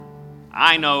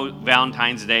I know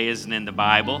Valentine's Day isn't in the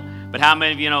Bible, but how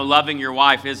many of you know loving your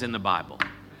wife is in the Bible?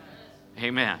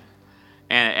 Amen.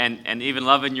 And even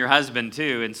loving your husband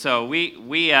too. And so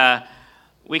we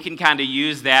can kind of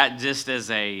use that just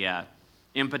as a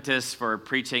impetus for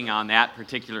preaching on that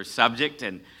particular subject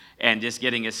and just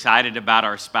getting excited about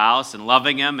our spouse and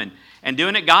loving him and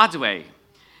doing it God's way.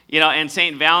 You know, and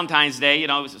St. Valentine's Day, you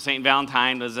know, St.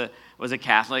 Valentine was a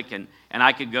Catholic, and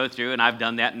I could go through, and I've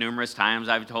done that numerous times.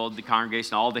 I've told the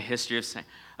congregation all the history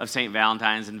of St.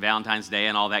 Valentine's and Valentine's Day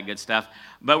and all that good stuff,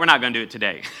 but we're not going to do it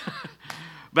today.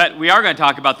 But we are going to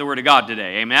talk about the Word of God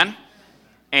today, amen?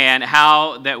 And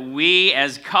how that we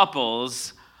as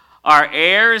couples are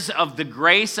heirs of the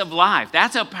grace of life.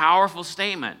 That's a powerful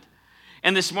statement.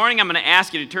 And this morning I'm going to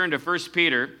ask you to turn to 1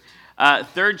 Peter,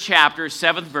 3rd chapter,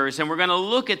 7th verse, and we're going to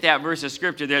look at that verse of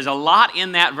Scripture. There's a lot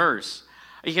in that verse.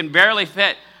 You can barely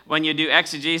fit when you do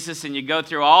exegesis and you go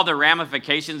through all the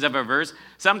ramifications of a verse.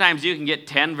 Sometimes you can get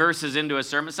 10 verses into a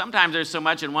sermon. Sometimes there's so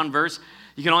much in one verse,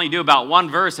 you can only do about one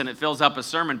verse and it fills up a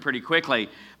sermon pretty quickly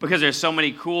because there's so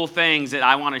many cool things that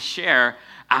I want to share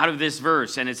out of this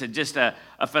verse. And it's just a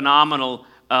phenomenal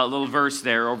little verse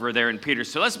over there in Peter.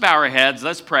 So let's bow our heads.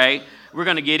 Let's pray. We're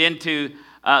going to get into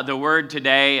the Word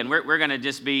today, and we're going to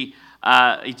just be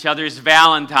each other's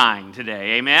Valentine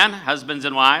today. Amen? Husbands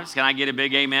and wives. Can I get a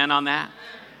big amen on that?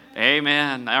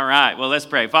 Amen. All right. Well, let's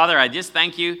pray. Father, I just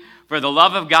thank you for the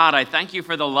love of God. I thank you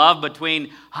for the love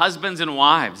between husbands and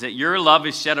wives, that your love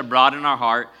is shed abroad in our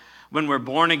heart when we're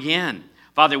born again.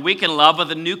 Father, we can love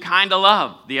with a new kind of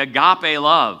love, the agape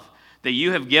love that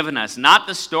you have given us, not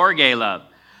the storge love.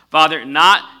 Father,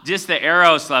 not just the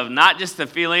eros love, not just the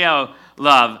phileo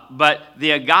love, but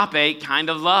the agape kind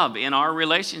of love in our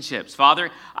relationships. Father,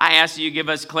 I ask that you give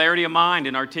us clarity of mind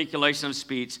and articulation of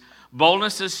speech,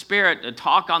 boldness of spirit to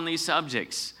talk on these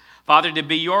subjects. Father, to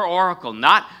be your oracle,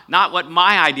 not what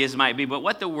my ideas might be, but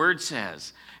what the Word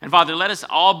says. And Father, let us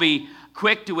all be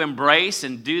quick to embrace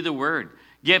and do the Word.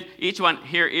 Give each one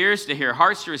here ears to hear,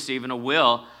 hearts to receive, and a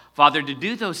will, Father, to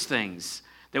do those things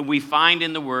that we find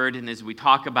in the Word. And as we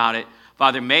talk about it,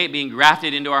 Father, may it be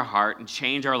engrafted into our heart and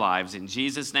change our lives. In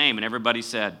Jesus' name. And everybody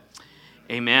said,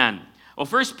 amen. Well,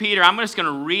 1 Peter, I'm just going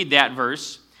to read that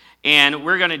verse, and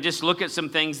we're going to just look at some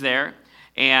things there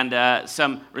and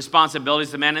some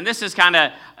responsibilities of men. And this is kind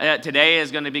of, today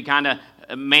is going to be kind of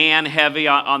man heavy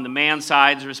on the man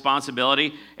side's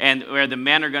responsibility, and where the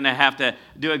men are going to have to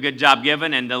do a good job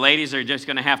giving, and the ladies are just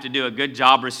going to have to do a good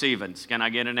job receiving. Can I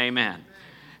get an amen?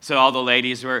 So all the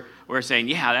ladies were saying,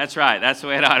 yeah, that's right. That's the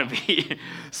way it ought to be.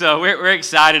 So we're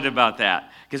excited about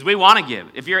that because we want to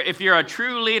give. If you're a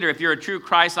true leader, if you're a true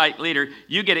Christ-like leader,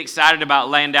 you get excited about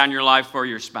laying down your life for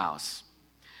your spouse.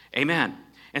 Amen.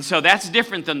 And so that's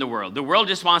different than the world. The world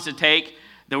just wants to take.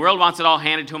 The world wants it all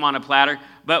handed to them on a platter.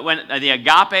 But when the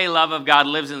agape love of God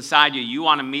lives inside you, you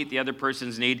want to meet the other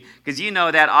person's need because you know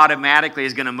that automatically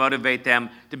is going to motivate them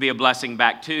to be a blessing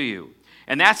back to you.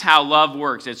 And that's how love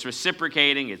works. It's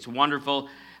reciprocating. It's wonderful.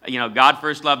 You know, God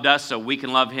first loved us so we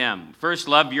can love him. First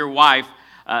love your wife,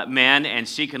 men, and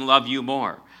she can love you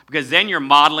more. Because then you're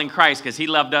modeling Christ because he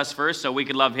loved us first so we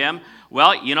could love him.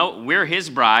 Well, you know, we're his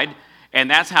bride, and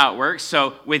that's how it works.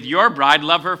 So with your bride,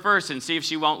 love her first and see if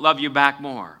she won't love you back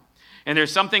more. And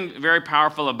there's something very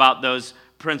powerful about those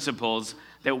principles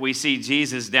that we see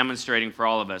Jesus demonstrating for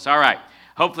all of us. All right.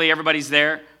 Hopefully everybody's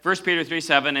there. 1 Peter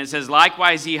 3:7, and it says,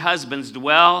 likewise ye husbands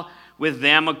dwell with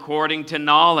them according to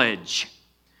knowledge,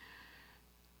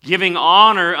 giving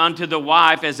honor unto the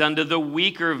wife as unto the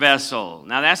weaker vessel.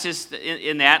 Now that's just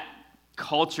in that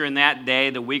culture, in that day,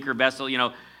 the weaker vessel, you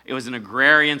know, it was an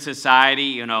agrarian society,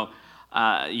 you know,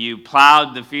 you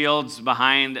plowed the fields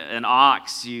behind an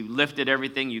ox, you lifted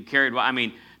everything, you carried, I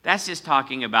mean, that's just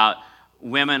talking about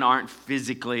women aren't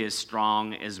physically as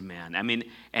strong as men. I mean,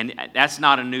 and that's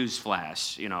not a news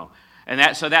flash, you know. And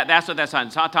that's what that's talking.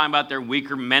 It's not talking about they're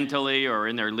weaker mentally or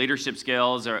in their leadership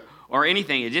skills or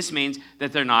anything. It just means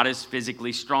that they're not as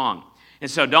physically strong. And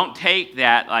so don't take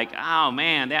that like, oh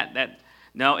man,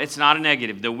 no, it's not a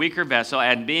negative. The weaker vessel,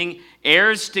 and being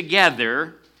heirs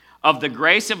together of the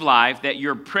grace of life, that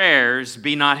your prayers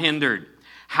be not hindered.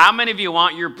 How many of you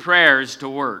want your prayers to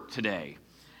work today?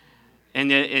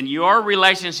 And your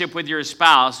relationship with your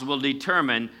spouse will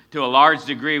determine to a large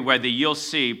degree whether you'll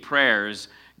see prayers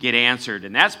get answered.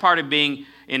 And that's part of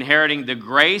inheriting the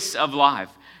grace of life.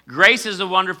 Grace is a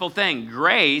wonderful thing.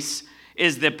 Grace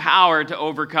is the power to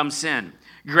overcome sin.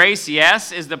 Grace,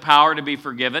 yes, is the power to be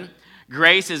forgiven.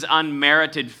 Grace is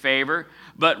unmerited favor.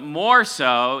 But more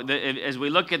so, as we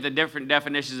look at the different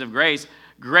definitions of grace,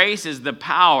 grace is the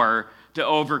power to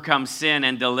overcome sin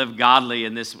and to live godly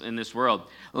in this world.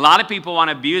 A lot of people want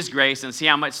to abuse grace and see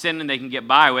how much sin they can get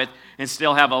by with and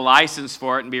still have a license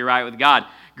for it and be right with God.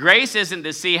 Grace isn't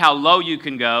to see how low you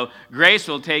can go. Grace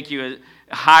will take you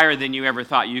higher than you ever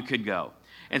thought you could go.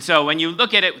 And so when you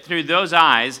look at it through those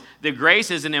eyes, the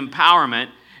grace is an empowerment.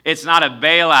 It's not a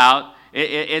bailout.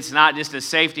 It's not just a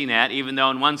safety net, even though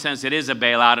in one sense it is a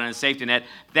bailout and a safety net.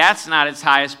 That's not its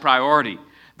highest priority.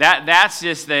 That's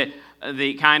just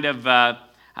the kind of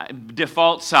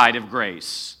default side of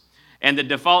grace. And the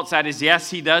default side is, yes,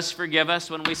 he does forgive us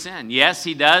when we sin. Yes,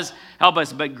 he does help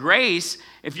us. But grace,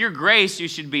 if you're grace, you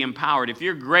should be empowered. If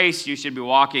you're grace, you should be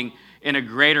walking in a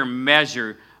greater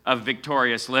measure of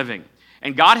victorious living.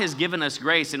 And God has given us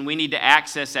grace, and we need to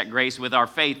access that grace with our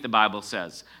faith, the Bible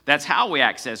says. That's how we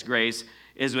access grace,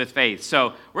 is with faith.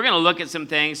 So we're going to look at some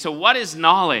things. So what is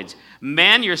knowledge?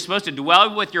 Men, you're supposed to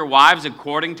dwell with your wives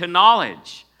according to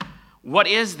knowledge. What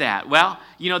is that? Well,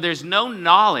 there's no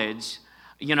knowledge,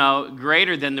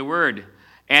 greater than the Word.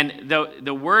 And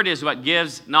the Word is what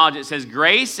gives knowledge. It says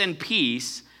grace and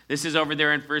peace. This is over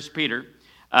there in 2 Peter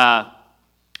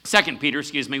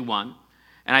 1.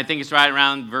 And I think it's right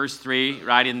around verse 3,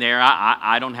 right in there.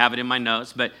 I don't have it in my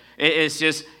notes, but it's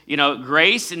just,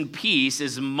 grace and peace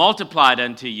is multiplied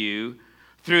unto you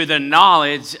through the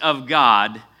knowledge of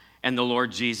God and the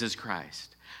Lord Jesus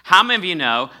Christ. How many of you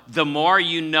know the more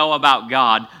you know about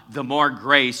God, the more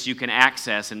grace you can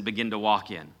access and begin to walk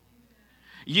in?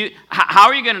 How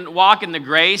are you going to walk in the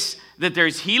grace that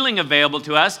there's healing available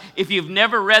to us if you've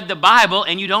never read the Bible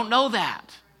and you don't know that?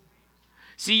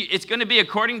 See, it's going to be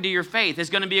according to your faith.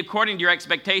 It's going to be according to your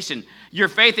expectation. Your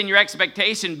faith and your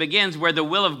expectation begins where the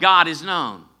will of God is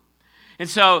known. And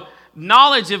so,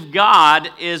 knowledge of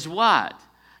God is what?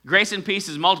 Grace and peace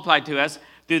is multiplied to us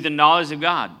through the knowledge of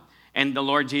God and the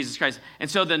Lord Jesus Christ. And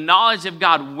so, the knowledge of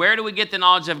God, where do we get the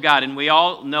knowledge of God? And we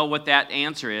all know what that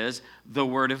answer is, the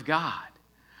Word of God.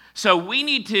 So, we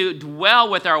need to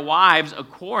dwell with our wives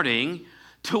according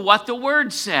to what the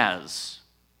Word says.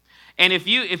 And if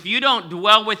you don't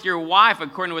dwell with your wife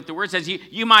according to what the Word says,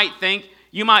 you might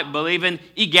believe in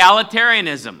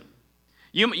egalitarianism.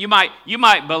 You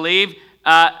might believe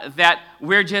that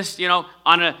we're just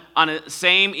on a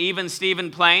same even Steven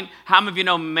plane. How many of you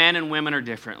know men and women are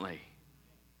different?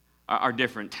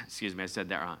 Excuse me, I said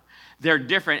that wrong. They're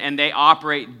different and they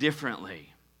operate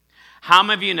differently. How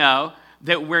many of you know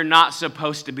that we're not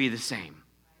supposed to be the same?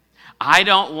 I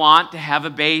don't want to have a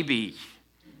baby.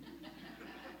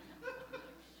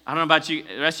 I don't know about you,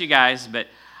 the rest of you guys, but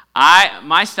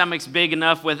my stomach's big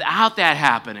enough without that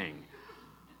happening.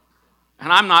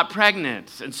 And I'm not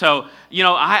pregnant. And so,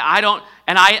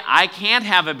 I can't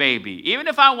have a baby. Even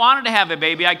if I wanted to have a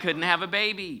baby, I couldn't have a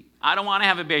baby. I don't want to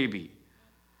have a baby.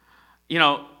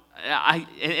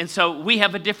 And so we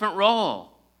have a different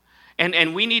role.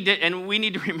 And we need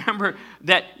to remember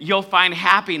that you'll find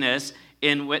happiness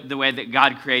in the way that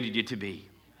God created you to be.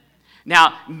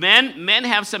 Now, men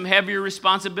have some heavier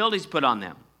responsibilities put on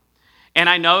them. And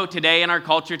I know today, in our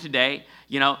culture today,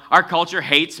 our culture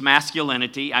hates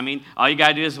masculinity. I mean, all you got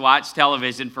to do is watch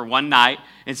television for one night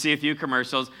and see a few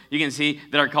commercials. You can see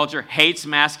that our culture hates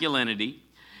masculinity.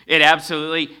 It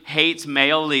absolutely hates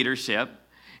male leadership.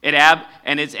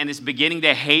 It's beginning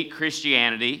to hate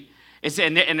Christianity.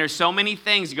 And there's so many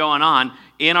things going on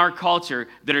in our culture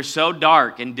that are so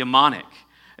dark and demonic.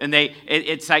 And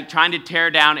it's like trying to tear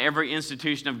down every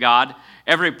institution of God,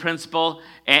 every principle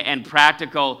and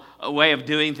practical way of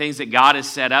doing things that God has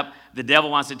set up. The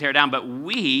devil wants to tear down, but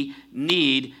we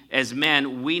need, as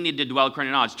men, we need to dwell according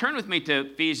to knowledge. Turn with me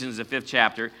to Ephesians, the 5th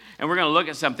chapter, and we're going to look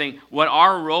at something, what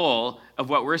our role of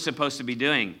what we're supposed to be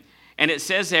doing. And it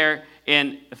says there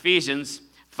in Ephesians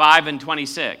 5 and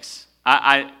 26,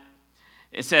 it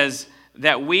says,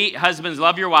 that we, husbands,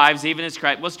 love your wives, even as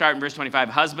Christ, we'll start in verse 25.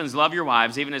 Husbands, love your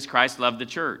wives, even as Christ loved the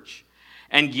church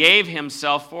and gave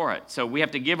himself for it. So we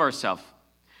have to give ourselves,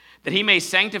 that he may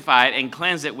sanctify it and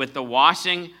cleanse it with the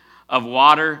washing of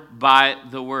water by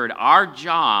the word. Our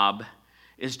job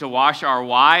is to wash our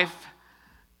wife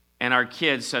and our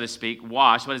kids, so to speak.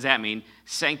 Wash, what does that mean?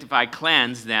 Sanctify,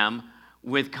 cleanse them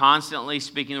with constantly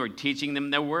speaking the word, teaching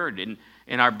them the word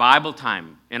in our Bible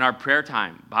time, in our prayer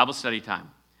time, Bible study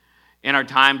time. In our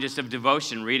time just of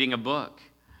devotion, reading a book.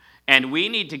 And we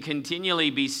need to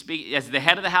continually be speaking, as the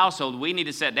head of the household, we need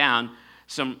to set down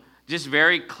some just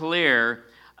very clear,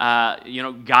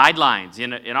 guidelines.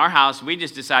 In our house, we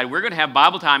just decide we're going to have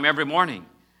Bible time every morning.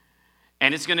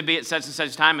 And it's going to be at such and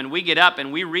such time. And we get up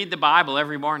and we read the Bible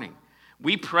every morning.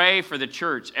 We pray for the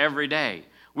church every day.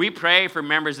 We pray for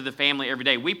members of the family every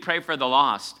day. We pray for the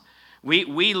lost.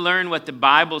 We learn what the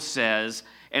Bible says.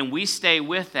 And we stay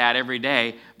with that every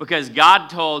day because God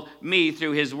told me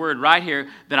through his word right here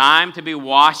that I'm to be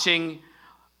washing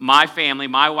my family,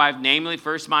 my wife, namely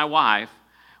first my wife,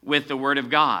 with the word of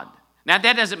God. Now,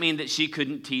 that doesn't mean that she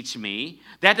couldn't teach me.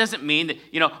 That doesn't mean that,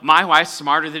 my wife's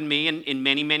smarter than me in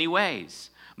many, many ways.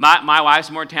 My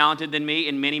wife's more talented than me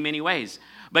in many, many ways.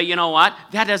 But you know what?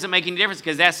 That doesn't make any difference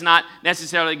because that's not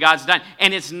necessarily God's design.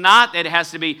 And it's not that it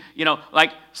has to be,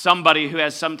 like somebody who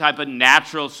has some type of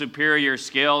natural superior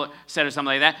skill set or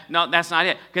something like that. No, that's not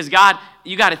it. Because God,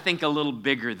 you got to think a little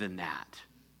bigger than that.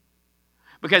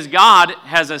 Because God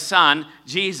has a son,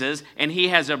 Jesus, and he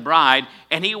has a bride,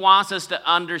 and he wants us to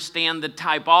understand the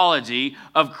typology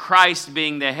of Christ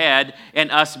being the head and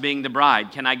us being the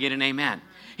bride. Can I get an amen?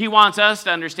 He wants us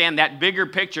to understand that bigger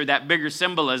picture, that bigger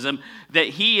symbolism, that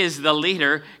he is the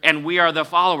leader and we are the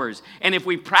followers. And if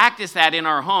we practice that in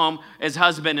our home as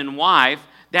husband and wife,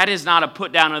 that is not a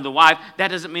put down of the wife. That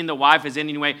doesn't mean the wife is in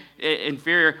any way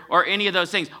inferior or any of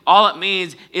those things. All it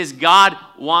means is God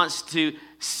wants to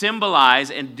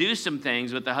symbolize and do some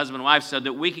things with the husband and wife so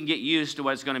that we can get used to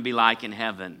what it's going to be like in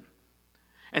heaven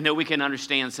and that we can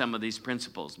understand some of these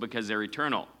principles because they're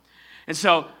eternal. And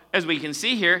so, as we can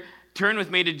see here, turn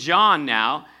with me to John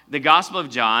now, the Gospel of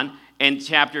John, and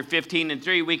chapter 15 and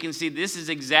 3, we can see this is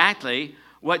exactly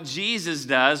what Jesus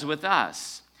does with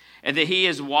us, and that he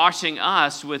is washing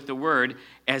us with the word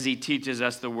as he teaches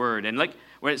us the word. And look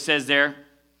what it says there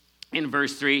in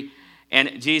verse 3,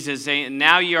 and Jesus saying,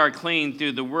 now you are clean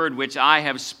through the word which I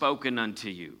have spoken unto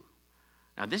you.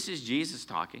 Now this is Jesus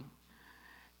talking,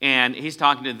 and he's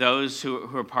talking to those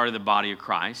who are part of the body of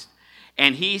Christ.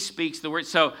 And he speaks the word.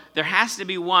 So there has to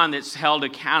be one that's held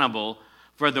accountable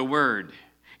for the word.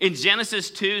 In Genesis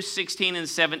 2, 16 and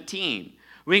 17,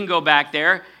 we can go back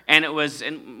there, and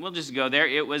we'll just go there.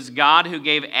 It was God who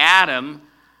gave Adam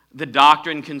the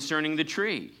doctrine concerning the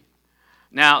tree.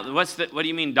 Now, what do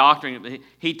you mean doctrine?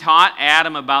 He taught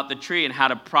Adam about the tree and how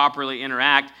to properly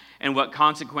interact and what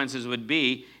consequences would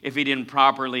be if he didn't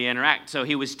properly interact. So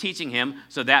he was teaching him,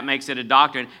 so that makes it a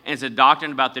doctrine, and it's a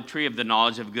doctrine about the tree of the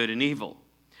knowledge of good and evil.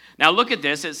 Now look at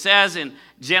this. It says in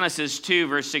Genesis 2,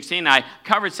 verse 16, I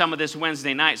covered some of this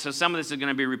Wednesday night, so some of this is going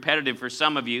to be repetitive for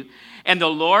some of you. And the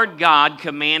Lord God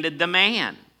commanded the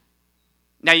man.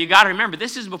 Now you got to remember,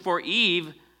 this is before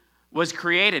Eve was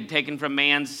created, taken from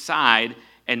man's side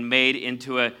and made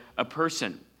into a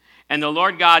person. And the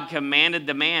Lord God commanded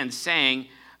the man, saying,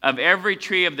 of every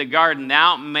tree of the garden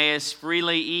thou mayest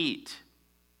freely eat.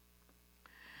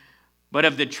 But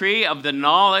of the tree of the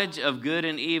knowledge of good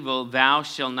and evil thou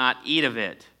shalt not eat of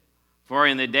it. For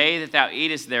in the day that thou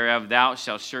eatest thereof thou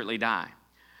shalt surely die.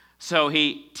 So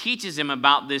he teaches him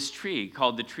about this tree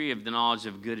called the tree of the knowledge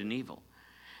of good and evil.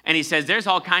 And he says there's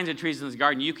all kinds of trees in this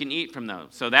garden. You can eat from those.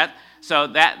 So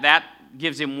that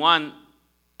gives him one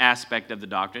aspect of the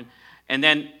doctrine. And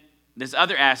then this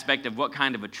other aspect of what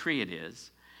kind of a tree it is.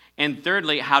 And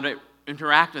thirdly, how to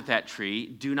interact with that tree.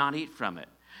 Do not eat from it.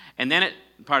 And then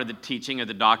part of the teaching of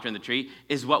the doctrine of the tree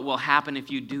is what will happen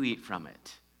if you do eat from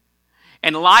it.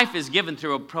 And life is given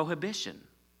through a prohibition.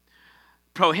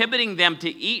 Prohibiting them to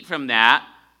eat from that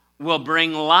will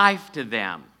bring life to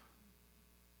them.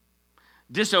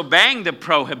 Disobeying the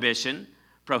prohibition,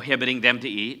 prohibiting them to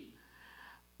eat,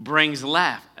 brings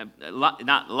not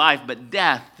life, but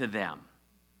death to them.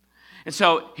 And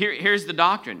so here's the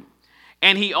doctrine.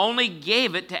 And he only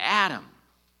gave it to Adam.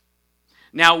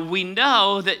 Now, we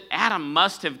know that Adam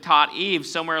must have taught Eve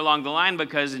somewhere along the line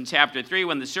because in chapter 3,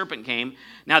 when the serpent came,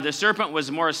 now the serpent was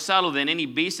more subtle than any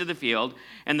beast of the field,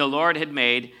 and the Lord had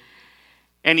made,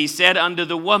 and he said unto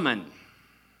the woman.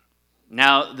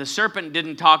 Now, the serpent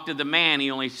didn't talk to the man,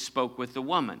 he only spoke with the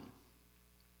woman.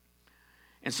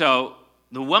 And so,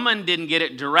 the woman didn't get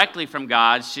it directly from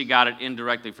God, she got it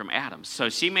indirectly from Adam. So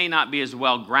she may not be as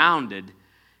well grounded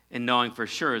in knowing for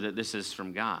sure that this is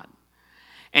from God.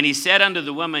 And he said unto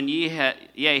the woman,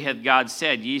 yea, hath God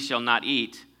said, ye shall not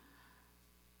eat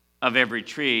of every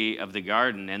tree of the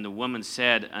garden. And the woman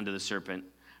said unto the serpent,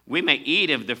 we may eat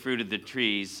of the fruit of the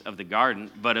trees of the garden,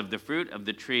 but of the fruit of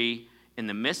the tree in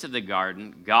the midst of the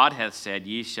garden, God hath said,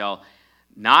 ye shall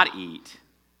not eat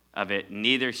of it,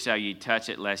 neither shall ye touch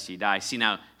it, lest ye die. See,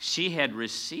 now, she had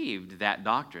received that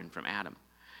doctrine from Adam.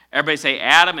 Everybody say,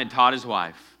 Adam had taught his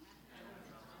wife.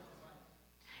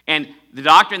 And the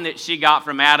doctrine that she got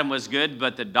from Adam was good,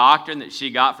 but the doctrine that she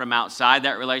got from outside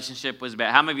that relationship was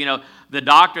bad. How many of you know the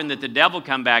doctrine that the devil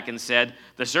come back and said,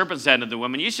 the serpent said to the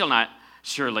woman, you shall not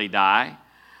surely die.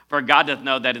 For God doth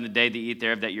know that in the day that ye eat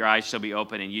thereof, that your eyes shall be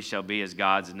open, and ye shall be as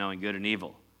gods, knowing good and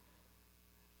evil.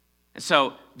 And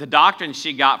so the doctrine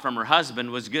she got from her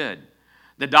husband was good.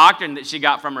 The doctrine that she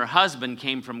got from her husband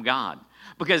came from God.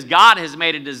 Because God has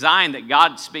made a design that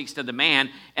God speaks to the man,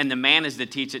 and the man is to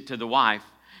teach it to the wife,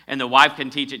 and the wife can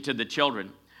teach it to the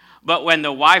children. But when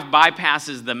the wife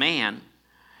bypasses the man,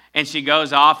 and she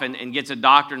goes off and gets a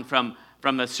doctrine from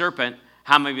the serpent,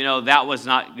 how many of you know that was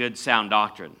not good, sound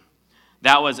doctrine?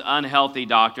 That was unhealthy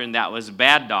doctrine, that was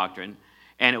bad doctrine,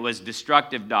 and it was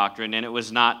destructive doctrine, and it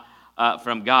was not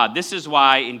from God. This is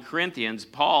why in Corinthians,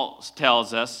 Paul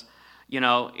tells us,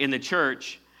 in the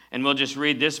church, and we'll just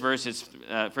read this verse, it's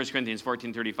 1 Corinthians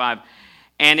 14:35.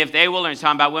 And if they will learn, it's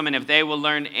talking about women, if they will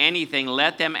learn anything,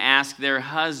 let them ask their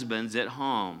husbands at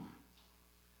home.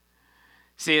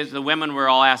 See, as the women were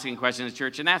all asking questions in the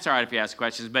church, and that's all right if you ask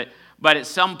questions, but at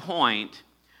some point,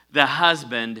 the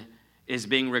husband is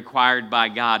being required by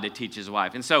God to teach his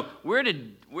wife. And so we're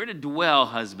to dwell,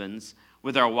 husbands,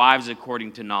 with our wives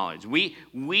according to knowledge. We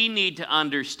need to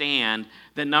understand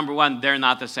that, number one, they're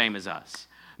not the same as us.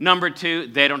 Number two,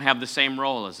 they don't have the same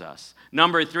role as us.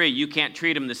 Number three, you can't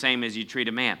treat them the same as you treat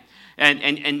a man.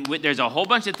 And there's a whole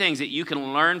bunch of things that you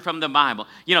can learn from the Bible.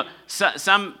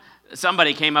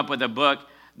 Somebody came up with a book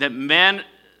that men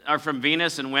are from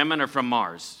Venus and women are from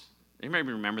Mars. Anybody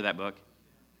remember that book?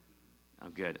 Oh,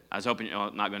 good. I was hoping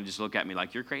you're not going to just look at me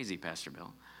like, you're crazy, Pastor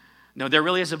Bill. No, there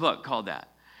really is a book called that.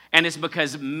 And it's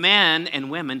because men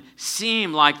and women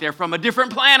seem like they're from a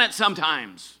different planet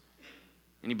sometimes.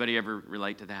 Anybody ever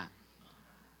relate to that?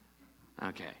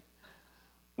 Okay.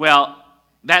 Well,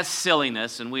 that's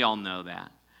silliness, and we all know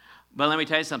that. But let me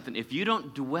tell you something. If you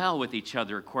don't dwell with each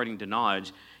other according to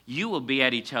knowledge, you will be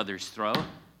at each other's throat.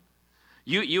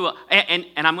 You will, and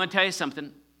I'm going to tell you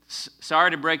something.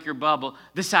 Sorry to break your bubble.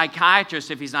 The psychiatrist,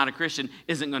 if he's not a Christian,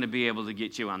 isn't going to be able to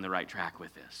get you on the right track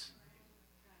with this.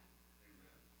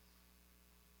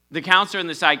 The counselor and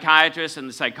the psychiatrist and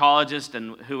the psychologist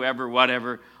and whoever,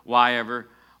 whatever, whatever,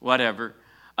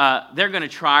 they're going to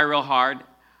try real hard,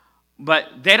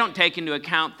 but they don't take into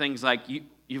account things like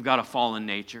you've got a fallen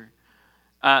nature.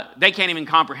 They can't even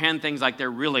comprehend things like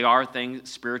there really are things,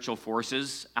 spiritual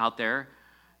forces out there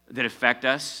that affect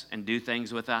us and do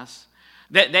things with us.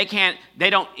 They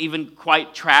don't even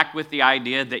quite track with the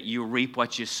idea that you reap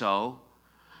what you sow.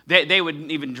 They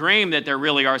wouldn't even dream that there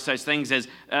really are such things as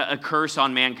a curse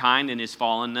on mankind and his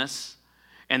fallenness,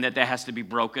 and that has to be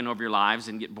broken over your lives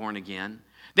and get born again.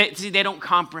 They don't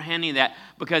comprehend any of that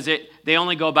because they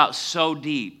only go about so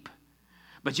deep.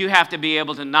 But you have to be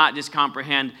able to not just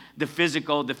comprehend the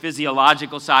physical, the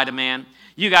physiological side of man.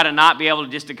 You got to not be able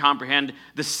to comprehend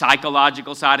the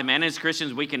psychological side of man. As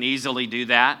Christians, we can easily do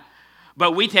that.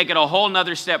 But we take it a whole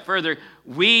nother step further.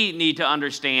 We need to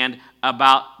understand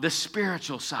about the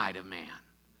spiritual side of man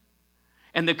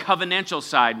and the covenantal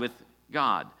side with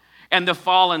God and the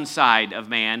fallen side of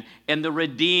man and the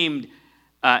redeemed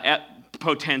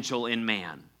potential in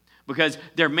man. Because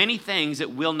there are many things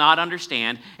that we'll not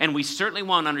understand, and we certainly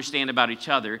won't understand about each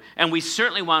other, and we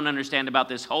certainly won't understand about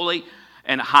this holy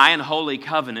and high and holy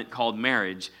covenant called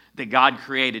marriage that God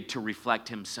created to reflect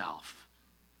himself.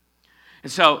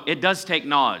 And so it does take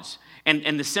knowledge.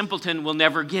 And the simpleton will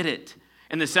never get it.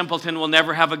 And the simpleton will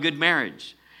never have a good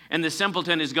marriage. And the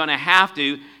simpleton is going to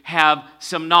have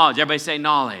some knowledge. Everybody say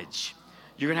knowledge.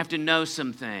 You're going to have to know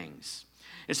some things.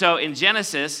 And so in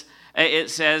Genesis,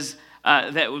 it says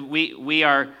that we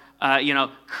are,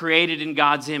 created in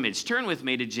God's image. Turn with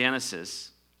me to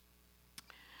Genesis.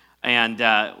 And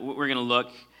we're going to look.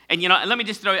 And, let me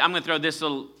just I'm going to throw this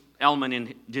little element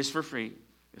in just for free.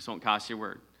 This won't cost you a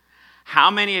word.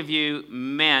 How many of you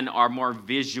men are more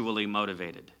visually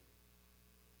motivated?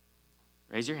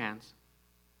 Raise your hands.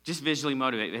 Just visually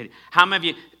motivated. How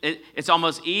many of you, it's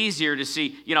almost easier to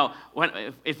see,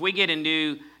 if we get a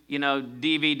new,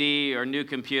 DVD or new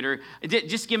computer,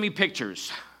 just give me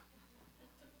pictures.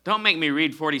 Don't make me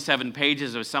read 47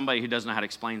 pages of somebody who doesn't know how to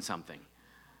explain something.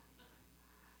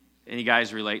 Any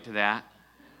guys relate to that?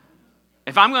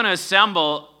 If I'm going to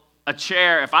assemble a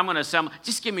chair,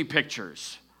 just give me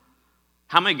pictures.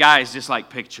 How many guys just like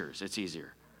pictures? It's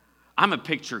easier. I'm a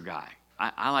picture guy.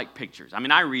 I like pictures.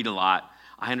 I read a lot.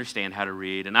 I understand how to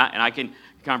read, and I can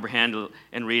comprehend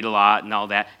and read a lot and all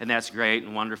that, and that's great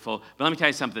and wonderful. But let me tell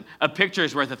you something. A picture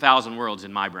is worth 1,000 words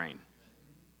in my brain.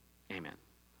 Amen.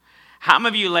 How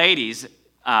many of you ladies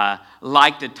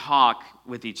like to talk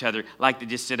with each other, like to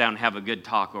just sit down and have a good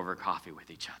talk over coffee with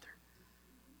each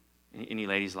other? Any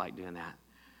ladies like doing that?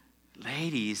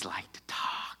 Ladies like to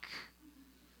talk.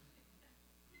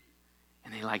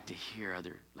 And they like to hear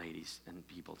other ladies and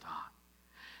people talk.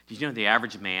 Did you know the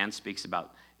average man speaks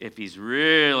about, if he's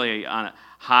really on a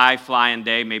high-flying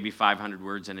day, maybe 500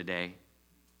 words in a day?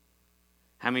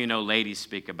 How many of you know ladies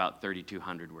speak about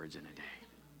 3,200 words in a day?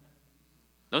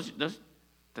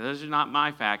 Those are not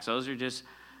my facts. Those are just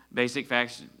basic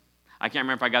facts. I can't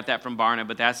remember if I got that from Barna,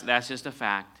 but that's just a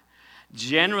fact.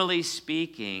 Generally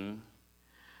speaking,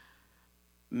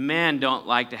 men don't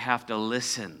like to have to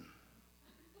listen.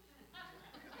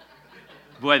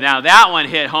 Boy, now that one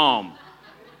hit home.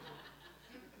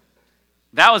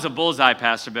 That was a bullseye,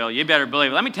 Pastor Bill. You better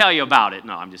believe it. Let me tell you about it.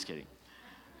 No, I'm just kidding.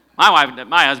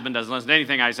 My husband doesn't listen to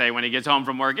anything I say when he gets home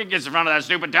from work. He gets in front of that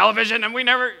stupid television, and we've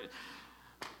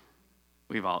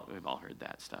all heard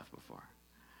that stuff before.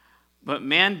 But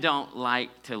men don't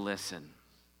like to listen.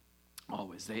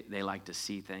 Always. They like to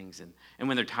see things, and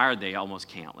when they're tired, they almost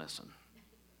can't listen.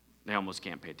 They almost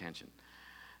can't pay attention.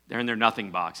 They're in their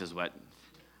nothing box, is what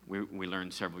we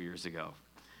learned several years ago.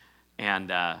 And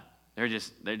they're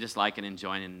just liking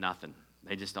enjoying nothing.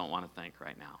 They just don't want to think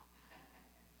right now.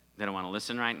 They don't want to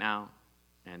listen right now,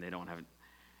 and they don't have it.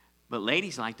 But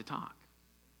ladies like to talk.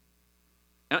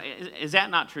 Is that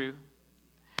not true?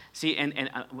 See, and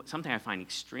something I find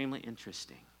extremely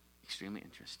interesting.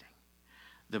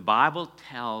 The Bible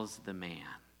tells the man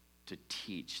to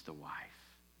teach the wife.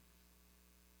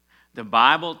 The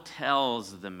Bible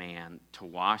tells the man to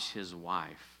wash his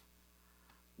wife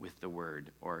with the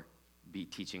word, or be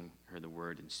teaching her the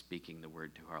word and speaking the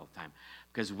word to her all the time.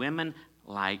 Because women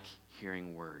like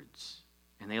hearing words,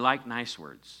 and they like nice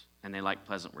words, and they like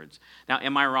pleasant words. Now,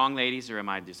 am I wrong, ladies, or am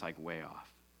I just like way off?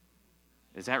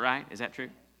 Is that right? Is that true?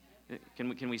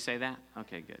 Can we say that?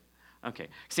 Okay, good. Okay.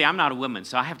 See, I'm not a woman,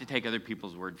 so I have to take other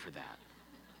people's word for that.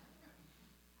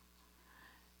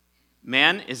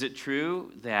 Men, is it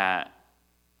true that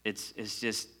it's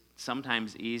just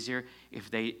sometimes easier if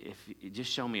you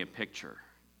just show me a picture?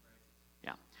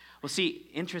 Yeah. Well, see,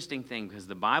 interesting thing, because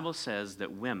the Bible says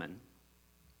that women,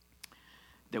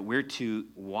 that we're to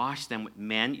wash them.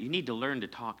 Men, you need to learn to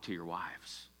talk to your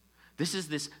wives.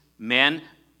 Men,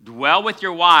 dwell with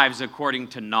your wives according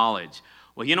to knowledge.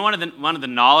 Well, you know one of the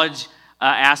knowledge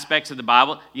aspects of the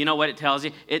Bible, you know what it tells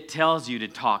you? It tells you to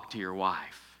talk to your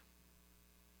wife.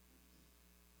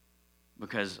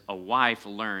 Because a wife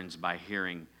learns by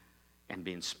hearing and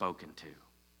being spoken to.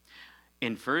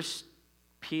 In 1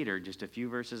 Peter, just a few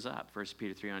verses up, 1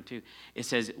 Peter 3:2, it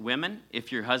says, women,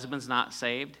 if your husband's not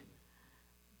saved,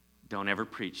 don't ever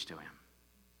preach to him.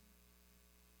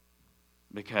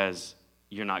 Because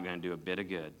you're not going to do a bit of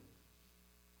good.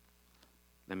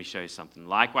 Let me show you something.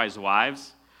 Likewise,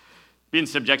 wives, be in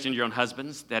subjection to your own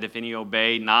husbands, that if any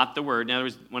obey not the word. In other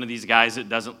words, one of these guys that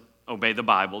doesn't obey the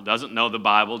Bible, doesn't know the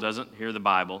Bible, doesn't hear the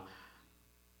Bible.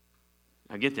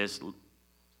 Now get this,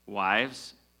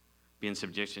 wives, be in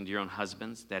subjection to your own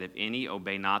husbands, that if any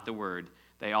obey not the word,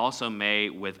 they also may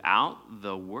without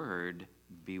the word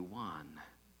be won.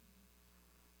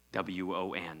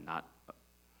 W-O-N, not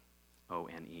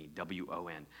O-N-E,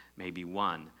 W-O-N, may be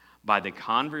won by the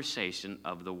conversation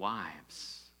of the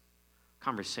wives.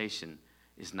 Conversation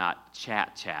is not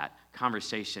chat.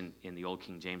 Conversation in the Old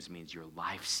King James means your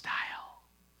lifestyle.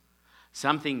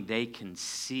 Something they can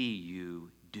see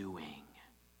you doing.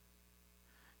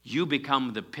 You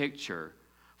become the picture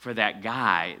for that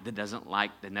guy that doesn't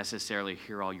like to necessarily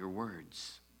hear all your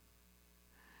words.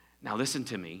 Now listen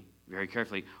to me very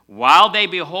carefully. While they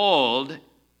behold,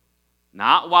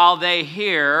 not while they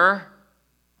hear,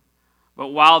 but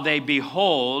while they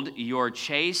behold your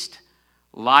chaste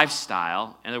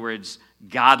lifestyle, in other words,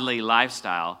 godly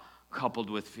lifestyle, coupled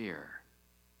with fear.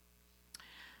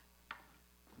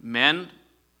 Men,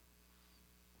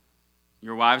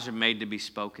 your wives are made to be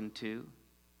spoken to.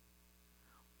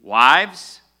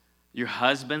 Wives, your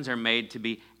husbands are made to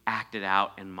be acted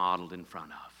out and modeled in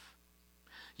front of.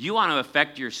 You want to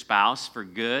affect your spouse for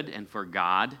good and for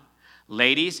God.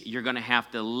 Ladies, you're going to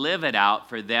have to live it out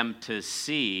for them to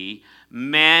see.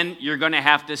 Men, you're going to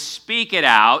have to speak it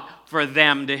out for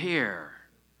them to hear.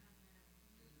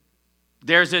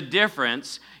 There's a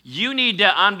difference. You need to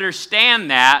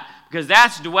understand that, because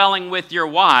that's dwelling with your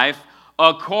wife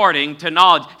according to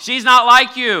knowledge. She's not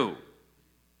like you.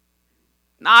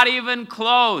 Not even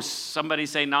close. Somebody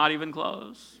say, not even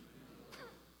close.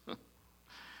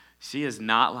 She is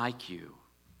not like you,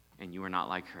 and you are not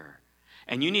like her.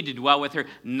 And you need to dwell with her,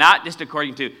 not just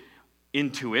according to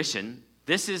intuition.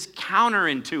 This is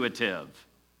counterintuitive.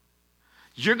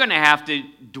 You're going to have to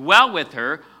dwell with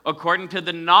her according to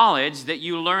the knowledge that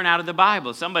you learn out of the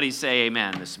Bible. Somebody say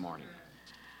amen this morning.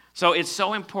 So it's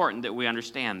so important that we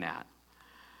understand that.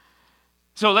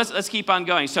 So let's keep on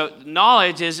going. So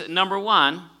knowledge is number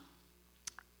one.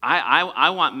 I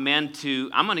want men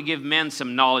to, I'm going to give men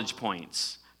some knowledge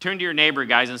points. Turn to your neighbor,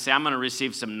 guys, and say, I'm going to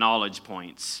receive some knowledge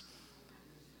points.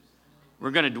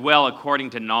 We're going to dwell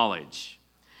according to knowledge.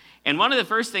 And one of the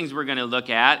first things we're going to look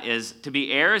at is to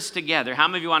be heirs together. How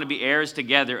many of you want to be heirs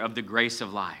together of the grace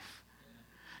of life?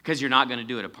 Because you're not going to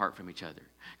do it apart from each other.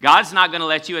 God's not going to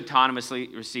let you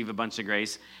autonomously receive a bunch of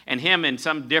grace and him in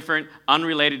some different,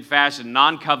 unrelated fashion,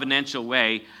 non-covenantal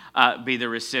way, be the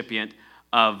recipient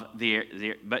of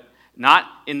but not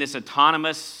in this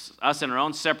autonomous, us in our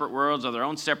own separate worlds, with our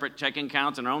own separate checking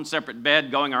accounts, and our own separate bed,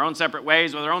 going our own separate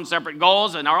ways, with our own separate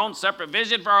goals and our own separate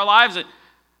vision for our lives.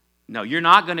 No, you're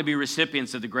not going to be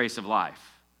recipients of the grace of life.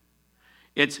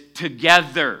 It's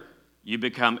together you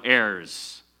become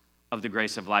heirs of the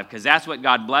grace of life, because that's what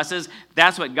God blesses.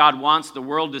 That's what God wants the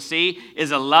world to see,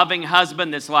 is a loving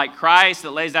husband that's like Christ,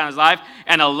 that lays down his life,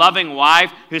 and a loving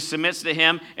wife who submits to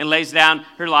him and lays down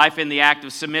her life in the act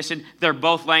of submission. They're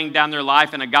both laying down their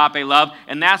life in agape love,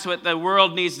 and that's what the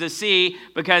world needs to see,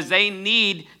 because they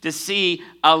need to see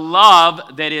a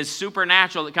love that is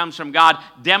supernatural, that comes from God,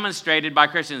 demonstrated by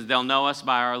Christians. They'll know us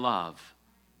by our love.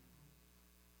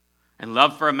 And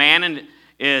love for a man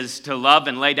is to love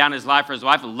and lay down his life for his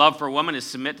wife. Love for a woman is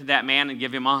submit to that man and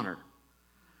give him honor.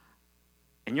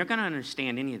 And you're going to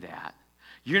understand any of that.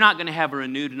 You're not going to have a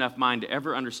renewed enough mind to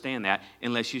ever understand that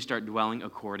unless you start dwelling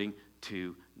according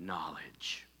to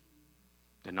knowledge.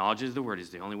 The knowledge of the word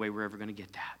is the only way we're ever going to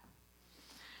get that.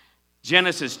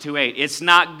 Genesis 2:8. It's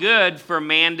not good for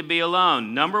man to be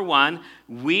alone. Number one,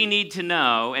 we need to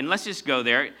know, and let's just go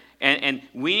there, and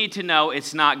we need to know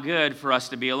it's not good for us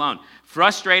to be alone.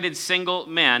 Frustrated single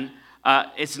men,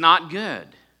 it's not good.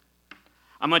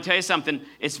 I'm going to tell you something.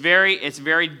 It's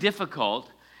very difficult,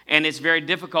 and it's very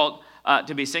difficult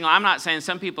to be single. I'm not saying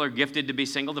some people are gifted to be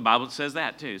single. The Bible says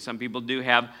that too. Some people do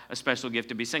have a special gift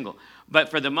to be single. But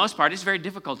for the most part, it's very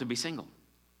difficult to be single.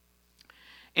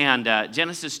 And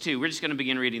Genesis 2, we're just going to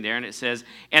begin reading there, and it says,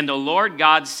 "And the Lord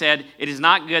God said, it is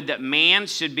not good that man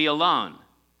should be alone.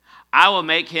 I will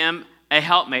make him a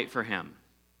helpmate for him."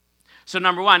 So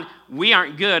number one, we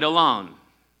aren't good alone.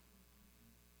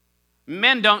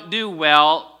 Men don't do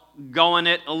well going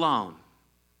it alone.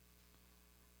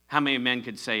 How many men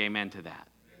could say amen to that?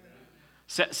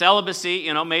 Celibacy,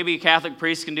 maybe a Catholic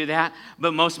priest can do that,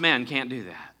 but most men can't do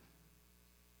that.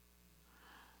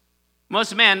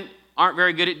 Most men aren't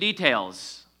very good at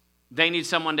details. They need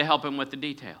someone to help them with the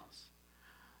details,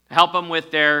 to help them with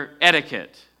their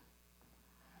etiquette.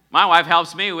 My wife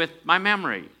helps me with my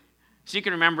memory. She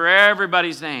can remember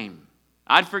everybody's name.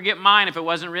 I'd forget mine if it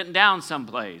wasn't written down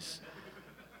someplace.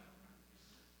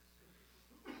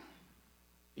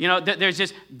 There's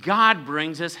just, God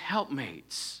brings us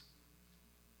helpmates.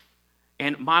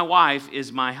 And my wife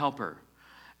is my helper.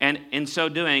 And in so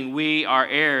doing, we are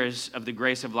heirs of the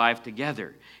grace of life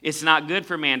together. It's not good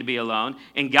for man to be alone.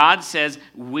 And God says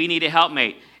we need a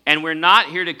helpmate. And we're not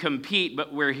here to compete,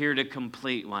 but we're here to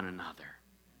complete one another.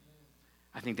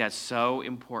 I think that's so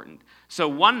important. So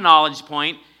one knowledge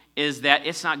point is that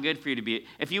it's not good for you to be.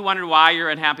 If you wonder why you're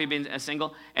unhappy being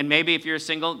single, and maybe if you're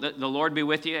single, the Lord be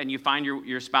with you and you find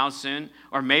your spouse soon,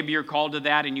 or maybe you're called to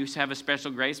that and you have a special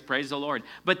grace, praise the Lord.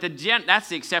 But that's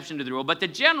the exception to the rule. But the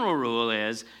general rule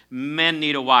is men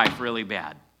need a wife really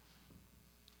bad.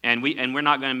 And we're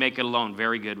not going to make it alone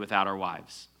very good without our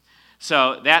wives.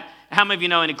 So how many of you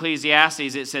know in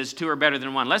Ecclesiastes it says two are better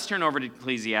than one? Let's turn over to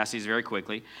Ecclesiastes very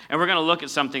quickly. And we're going to look at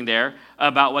something there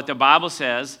about what the Bible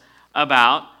says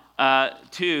about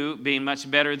two being much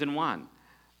better than one.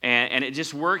 And it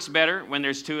just works better when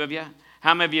there's two of you.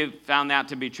 How many of you found that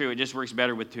to be true? It just works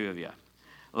better with two of you.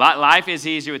 Life is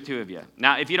easier with two of you.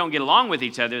 Now, if you don't get along with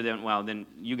each other, then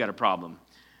you got a problem.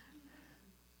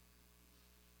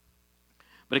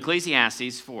 But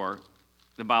Ecclesiastes 4,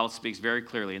 the Bible speaks very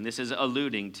clearly, and this is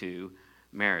alluding to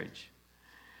marriage.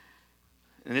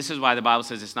 And this is why the Bible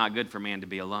says it's not good for man to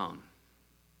be alone.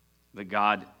 But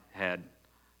God had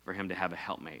for him to have a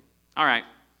helpmate. All right,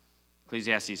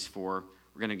 Ecclesiastes 4,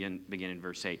 we're going to begin in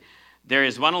verse 8. "There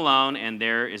is one alone, and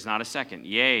there is not a second.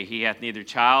 Yea, he hath neither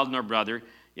child nor brother,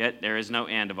 yet there is no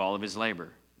end of all of his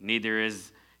labor. Neither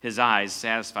is his eyes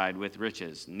satisfied with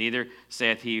riches. Neither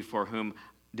saith he, for whom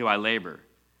do I labor,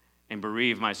 and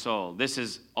bereave my soul. This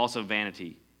is also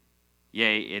vanity.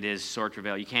 Yea, it is sore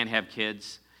travail." You can't have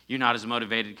kids. You're not as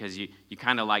motivated because you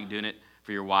kind of like doing it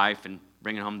for your wife and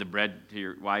bringing home the bread to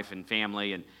your wife and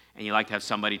family, and you like to have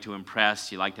somebody to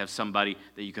impress. You like to have somebody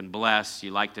that you can bless.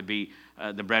 You like to be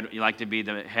you like to be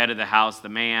the head of the house, the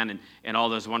man, and all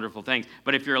those wonderful things.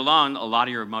 But if you're alone, a lot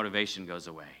of your motivation goes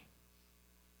away.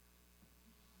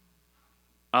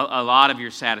 A lot of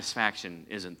your satisfaction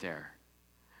isn't there.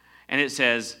 And it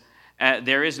says,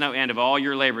 "There is no end of all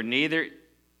your labor, neither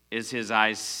is his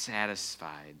eye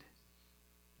satisfied."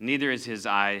 Neither is his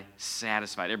eye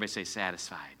satisfied. Everybody say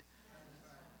satisfied.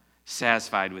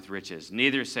 satisfied with riches.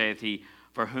 Neither saith he,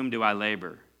 for whom do I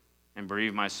labor, and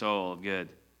bereave my soul of good?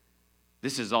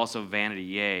 This is also vanity,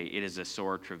 yea, it is a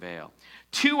sore travail.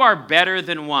 Two are better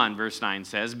than one, verse 9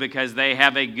 says, because they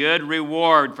have a good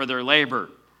reward for their labor.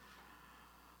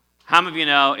 How many of you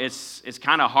know it's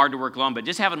kind of hard to work alone, but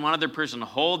just having one other person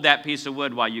hold that piece of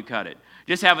wood while you cut it,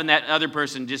 just having that other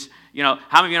person just, how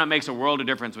many of you know it makes a world of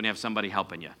difference when you have somebody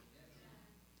helping you?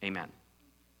 Amen.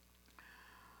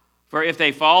 For if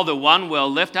they fall, the one will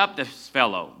lift up this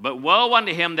fellow. But woe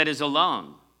unto him that is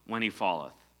alone when he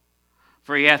falleth,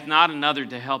 for he hath not another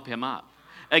to help him up.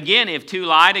 Again, if two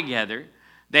lie together,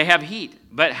 they have heat.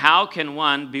 But how can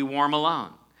one be warm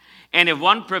alone? And if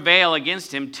one prevail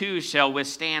against him, two shall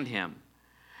withstand him.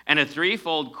 And a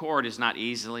threefold cord is not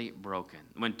easily broken.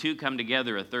 When two come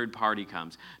together, a third party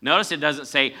comes. Notice it doesn't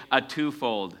say a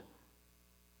twofold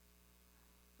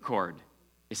cord.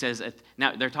 It says,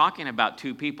 now they're talking about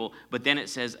two people, but then it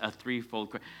says a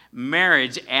threefold cord.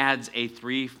 Marriage adds a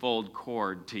threefold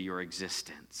cord to your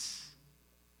existence.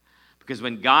 Because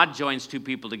when God joins two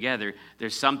people together,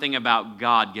 there's something about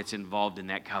God gets involved in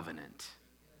that covenant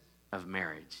of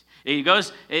marriage.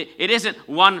 It isn't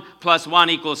 1 +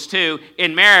 1 = 2.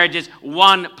 In marriage, it's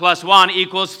 1 +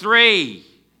 1 = 3.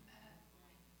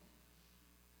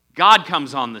 God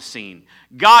comes on the scene.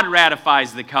 God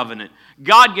ratifies the covenant.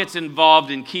 God gets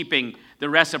involved in keeping the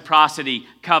reciprocity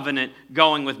covenant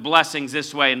going with blessings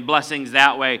this way and blessings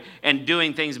that way and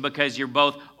doing things because you're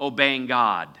both obeying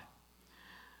God.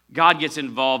 God gets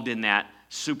involved in that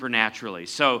supernaturally.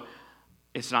 So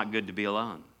it's not good to be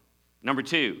alone. Number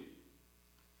 2,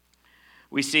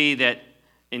 we see that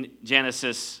in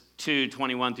Genesis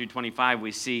 2:21-25,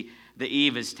 we see the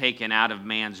Eve is taken out of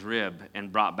man's rib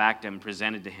and brought back to him,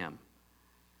 presented to him.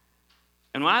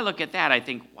 And when I look at that, I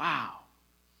think, wow,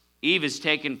 Eve is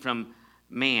taken from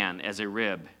man as a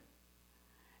rib,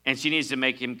 and she needs to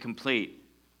make him complete.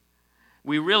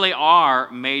 We really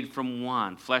are made from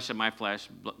one, flesh of my flesh,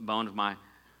 bone of my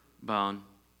bone.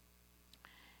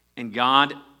 And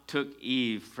God took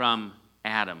Eve from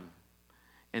Adam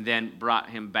and then brought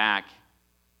him back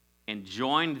and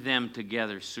joined them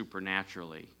together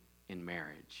supernaturally in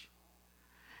marriage.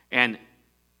 And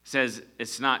says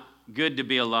it's not good to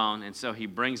be alone, and so he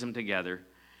brings them together,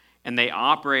 and they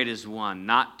operate as one,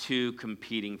 not two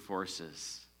competing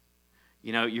forces.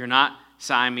 You're not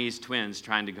Siamese twins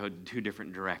trying to go two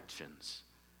different directions.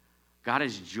 God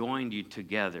has joined you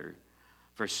together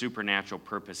for supernatural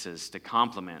purposes to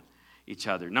complement each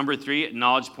other. Number 3,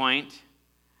 knowledge point.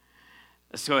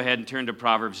 Let's go ahead and turn to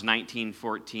Proverbs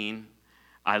 19:14.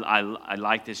 I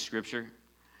like this scripture.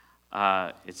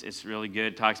 It's really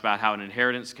good. It talks about how an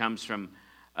inheritance comes from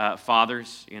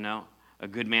fathers. A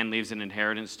good man leaves an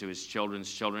inheritance to his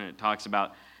children's children. It talks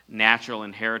about natural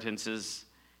inheritances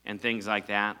and things like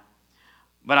that.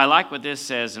 But I like what this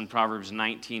says in Proverbs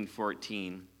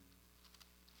 19:14.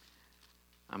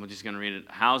 I'm just going to read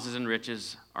it. Houses and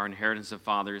riches are inheritance of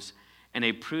fathers, and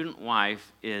a prudent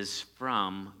wife is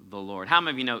from the Lord. How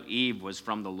many of you know Eve was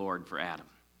from the Lord for Adam?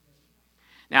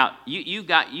 Now, you've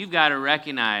got to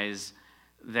recognize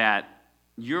that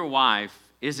your wife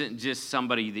isn't just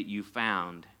somebody that you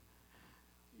found.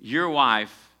 Your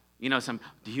wife, do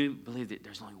you believe that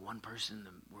there's only one person in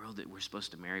the world that we're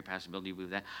supposed to marry? Pastor Bill, do you believe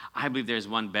that? I believe there's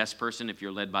one best person if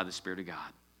you're led by the Spirit of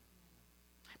God.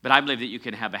 But I believe that you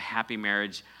can have a happy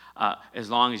marriage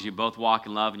as long as you both walk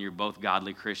in love and you're both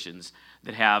godly Christians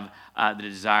that have the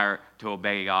desire to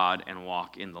obey God and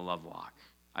walk in the love walk.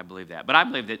 I believe that. But I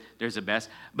believe that there's a best.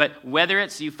 But whether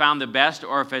it's you found the best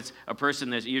or if it's a person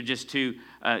that you're just two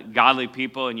godly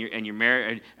people and you're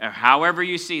married, or however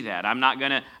you see that, I'm not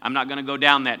gonna go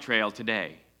down that trail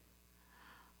today.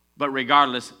 But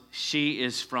regardless, she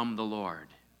is from the Lord.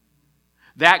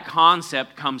 That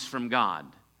concept comes from God.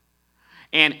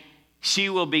 And she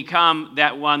will become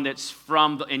that one that's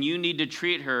from, and you need to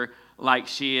treat her like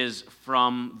she is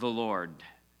from the Lord.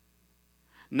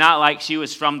 Not like she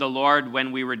was from the Lord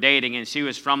when we were dating, and she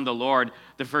was from the Lord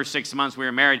the first 6 months we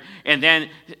were married, and then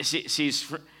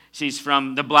she's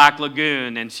from the Black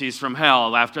Lagoon, and she's from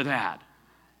hell after that.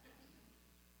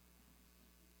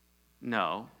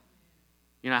 No.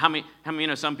 How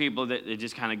many some people that it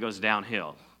just kind of goes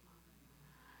downhill.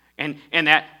 And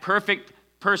that perfect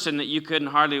person that you couldn't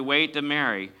hardly wait to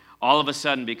marry all of a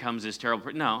sudden becomes this terrible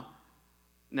person.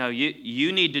 No,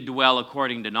 you need to dwell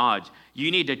according to knowledge.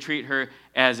 You need to treat her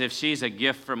as if she's a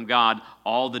gift from God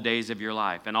all the days of your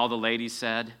life. And all the ladies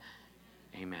said,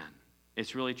 amen.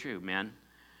 It's really true, men.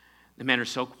 The men are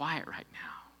so quiet right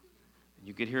now.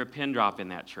 You could hear a pin drop in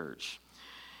that church.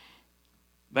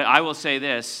 But I will say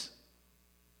this.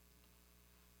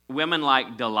 Women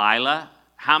like Delilah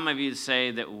How many of you say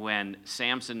that when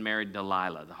Samson married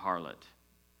Delilah, the harlot,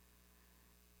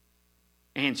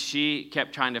 and she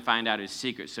kept trying to find out his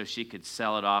secret so she could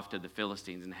sell it off to the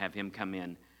Philistines and have him come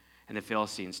in and the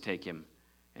Philistines take him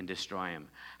and destroy him?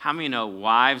 How many know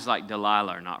wives like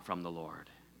Delilah are not from the Lord?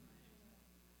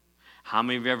 How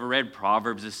many of you ever read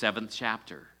Proverbs, the 7th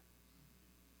chapter,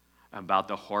 about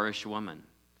the whorish woman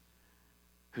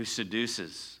who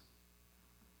seduces,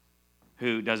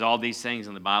 who does all these things,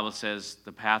 and the Bible says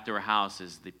the path to her house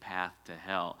is the path to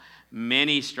hell.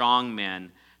 Many strong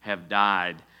men have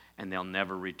died, and they'll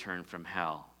never return from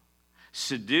hell.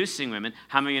 Seducing women,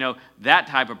 how many of you know that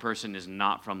type of person is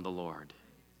not from the Lord?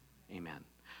 Amen.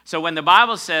 So when the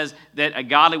Bible says that a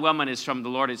godly woman is from the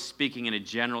Lord, it's speaking in a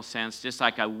general sense, just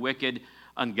like a wicked,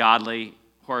 ungodly,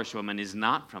 whorish woman is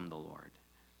not from the Lord.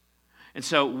 And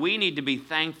so we need to be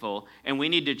thankful, and we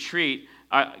need to treat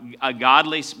a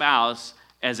godly spouse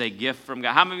as a gift from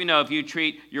God. How many of you know if you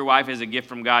treat your wife as a gift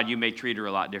from God, you may treat her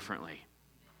a lot differently?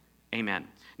 Amen.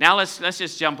 Now let's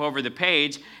just jump over the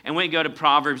page, and we go to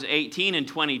Proverbs 18 and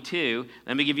 22.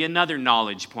 Let me give you another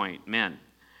knowledge point, men.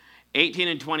 18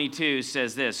 and 22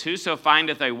 says this: Whoso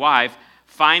findeth a wife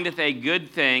findeth a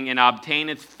good thing and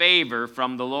obtaineth favor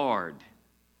from the Lord.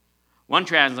 One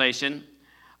translation,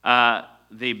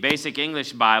 the Basic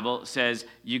English Bible, says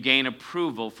you gain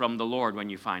approval from the Lord when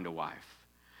you find a wife.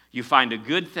 You find a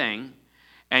good thing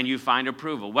and you find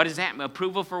approval. What does that mean?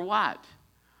 Approval for what?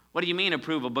 What do you mean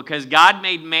approval? Because God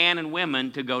made man and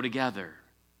women to go together.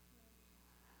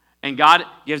 And God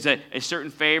gives a certain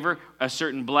favor, a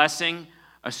certain blessing,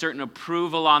 a certain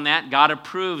approval on that. God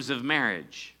approves of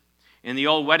marriage. In the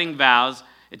old wedding vows,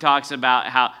 it talks about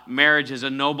how marriage is a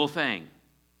noble thing.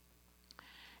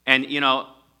 And, you know,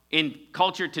 in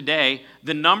culture today,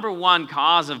 the number one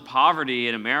cause of poverty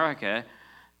in America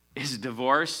is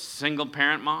divorced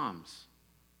single-parent moms.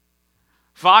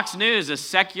 Fox News, a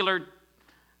secular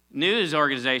news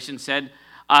organization, said,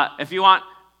 if you want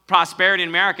prosperity in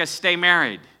America, stay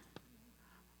married.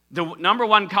 The number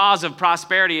one cause of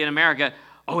prosperity in America,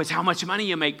 it's how much money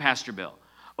you make, Pastor Bill.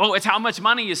 Oh, it's how much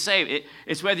money you save.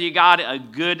 It's whether you got a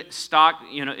good stock,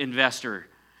 investor,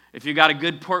 if you got a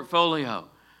good portfolio.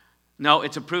 No,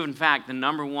 it's a proven fact. The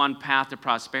number one path to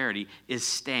prosperity is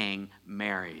staying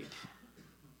married.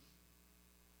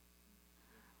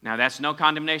 Now, that's no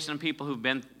condemnation on people who've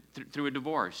been through a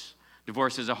divorce.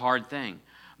 Divorce is a hard thing.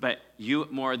 But you,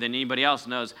 more than anybody else,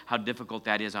 knows how difficult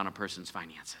that is on a person's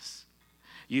finances.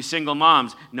 You single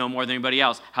moms know more than anybody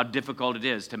else how difficult it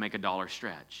is to make a dollar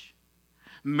stretch.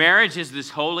 Marriage is this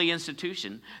holy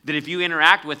institution that if you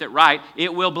interact with it right,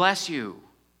 it will bless you.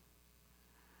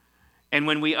 And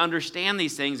when we understand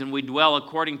these things and we dwell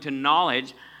according to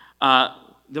knowledge,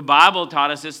 the Bible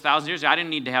taught us this 1,000 years ago. I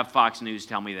didn't need to have Fox News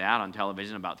tell me that on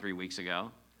television about 3 weeks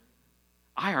ago.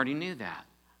 I already knew that.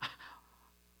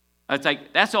 It's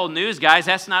like, that's old news, guys.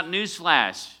 That's not news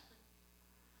flash.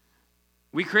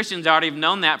 We Christians already have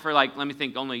known that for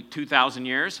only 2,000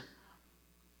 years.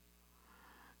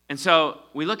 And so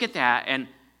we look at that, and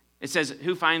it says,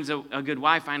 who finds a good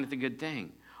wife findeth a good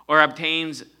thing, or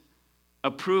obtains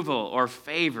approval or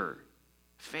favor.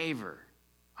 Favor.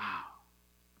 Wow.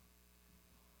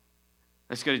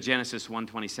 Let's go to Genesis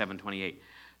 1:27-28.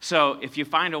 So if you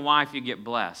find a wife, you get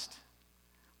blessed.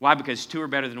 Why? Because two are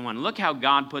better than one. Look how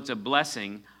God puts a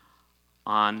blessing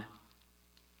on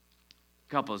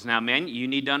couples. Now, men, you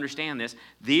need to understand this.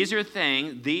 These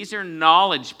are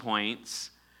knowledge points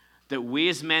that we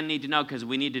as men need to know, because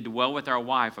we need to dwell with our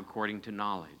wife according to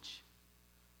knowledge.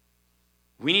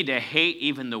 We need to hate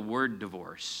even the word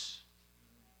divorce.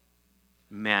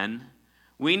 Men,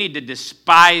 we need to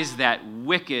despise that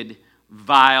wicked,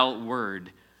 vile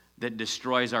word that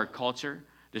destroys our culture,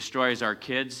 destroys our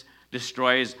kids,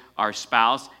 destroys our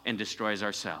spouse, and destroys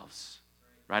ourselves,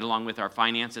 right along with our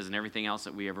finances and everything else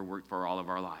that we ever worked for all of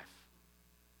our life.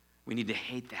 We need to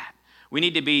hate that. We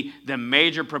need to be the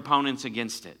major proponents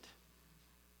against it.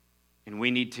 And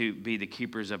we need to be the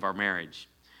keepers of our marriage.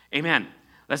 Amen.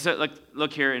 Let's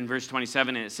look here in verse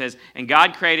 27, and it says, and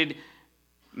God created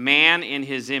man in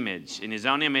his image. In his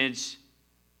own image,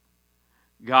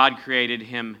 God created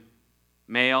him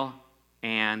male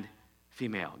and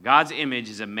female. God's image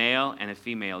is a male and a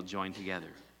female joined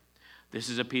together. This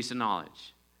is a piece of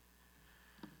knowledge.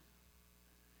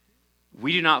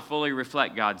 We do not fully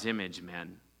reflect God's image,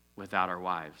 men, without our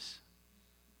wives,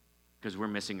 because we're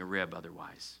missing a rib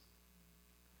otherwise.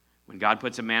 When God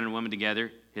puts a man and woman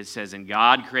together, it says, and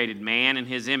God created man in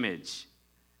his image,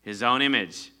 his own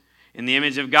image. In the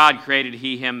image of God created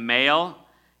he him, male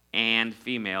and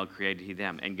female created he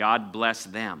them. And God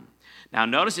blessed them. Now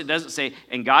notice it doesn't say,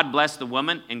 and God blessed the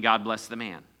woman and God blessed the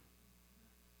man.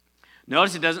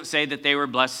 Notice it doesn't say that they were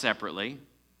blessed separately.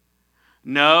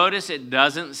 Notice it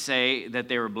doesn't say that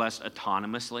they were blessed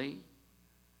autonomously,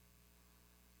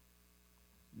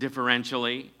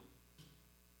 differentially.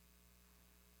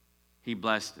 He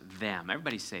blessed them.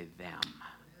 Everybody say them.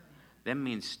 Them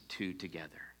means two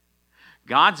together.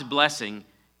 God's blessing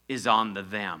is on the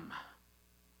them,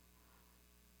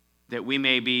 that we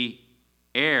may be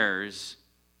heirs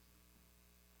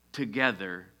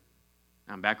together.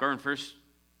 I'm back over in 1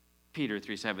 Peter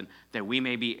 3:7, that we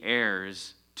may be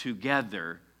heirs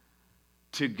together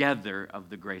of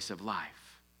the grace of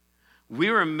life. We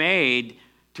were made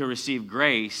to receive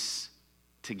grace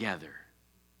together.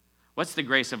 What's the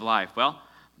grace of life? Well,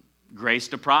 grace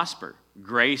to prosper,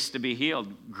 grace to be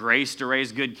healed, grace to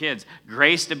raise good kids,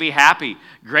 grace to be happy,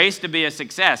 grace to be a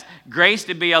success, grace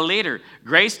to be a leader,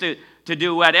 grace to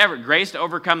do whatever, grace to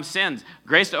overcome sins,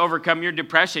 grace to overcome your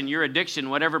depression, your addiction,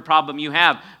 whatever problem you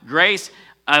have, grace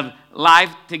of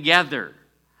life together.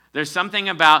 There's something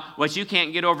about what you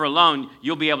can't get over alone,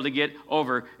 you'll be able to get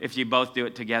over if you both do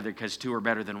it together, because two are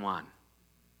better than one.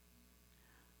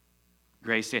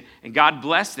 Grace. And God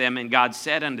blessed them, and God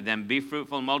said unto them, be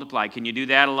fruitful and multiply. Can you do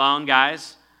that alone,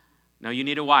 guys? No, you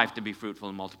need a wife to be fruitful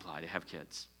and multiply, to have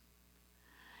kids.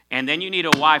 And then you need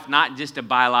a wife not just to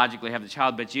biologically have the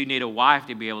child, but you need a wife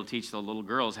to be able to teach the little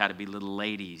girls how to be little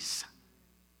ladies.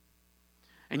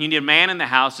 And you need a man in the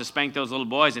house to spank those little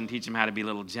boys and teach them how to be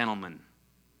little gentlemen.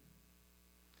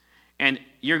 And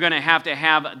you're going to have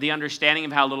the understanding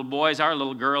of how little boys are,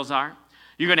 little girls are.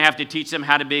 You're going to have to teach them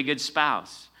how to be a good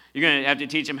spouse. You're going to have to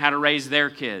teach them how to raise their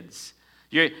kids.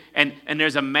 And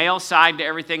there's a male side to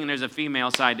everything, and there's a female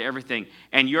side to everything.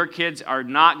 And your kids are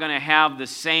not going to have the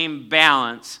same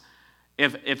balance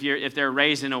if they're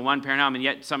raised in a one-parent home. And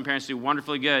yet some parents do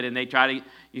wonderfully good, and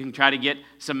you can try to get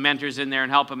some mentors in there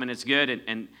and help them, and it's good.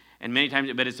 And many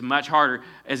times, but it's much harder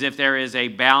as if there is a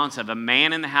balance of a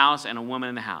man in the house and a woman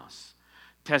in the house.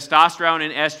 Testosterone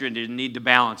and estrogen need to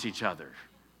balance each other.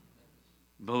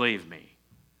 Believe me.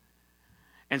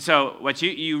 And so what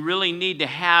you really need to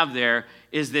have there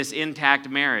is this intact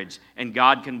marriage, and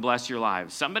God can bless your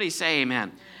lives. Somebody say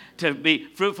amen. To be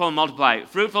fruitful and multiply.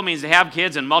 Fruitful means to have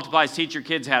kids, and multiply is teach your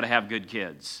kids how to have good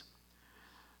kids.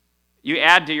 You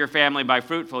add to your family by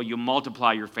fruitful, you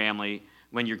multiply your family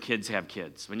when your kids have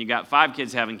kids. When you got 5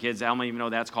 kids having kids, how many of you know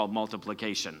that's called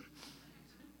multiplication?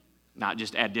 Not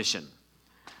just addition.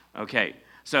 Okay,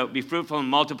 so be fruitful and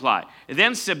multiply. And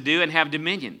then subdue and have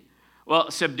dominion.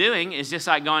 Well, subduing is just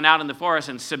like going out in the forest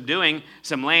and subduing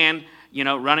some land,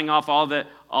 running off all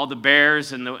the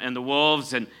bears and the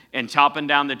wolves and chopping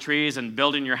down the trees and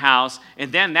building your house.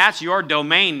 And then that's your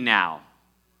domain now.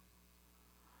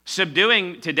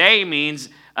 Subduing today means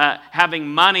having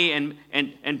money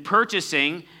and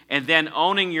purchasing and then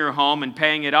owning your home and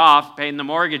paying it off, paying the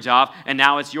mortgage off, and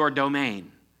now it's your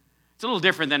domain. It's a little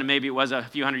different than maybe it was a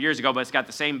few hundred years ago, but it's got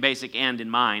the same basic end in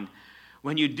mind.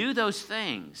 When you do those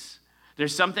things,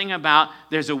 there's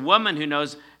a woman who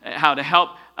knows how to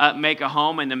help make a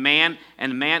home, and the man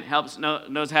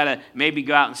knows how to maybe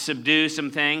go out and subdue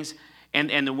some things,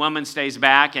 and the woman stays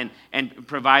back and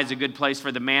provides a good place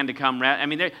for the man to come rest. I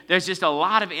mean, there's just a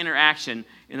lot of interaction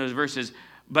in those verses,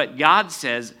 but God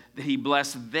says that he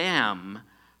blessed them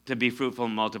to be fruitful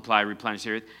and multiply, replenish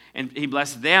the earth. And he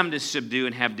blessed them to subdue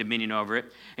and have dominion over it.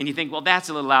 And you think, well, that's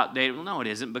a little outdated. Well, no, it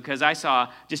isn't, because I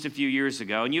saw just a few years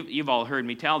ago, and you've all heard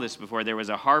me tell this before, there was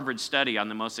a Harvard study on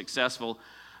the most successful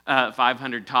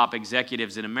 500 top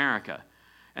executives in America.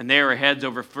 And they were heads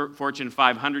over Fortune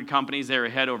 500 companies. They were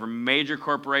head over major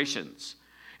corporations.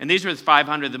 And these were the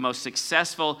 500 of the most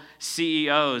successful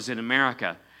CEOs in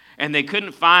America. And they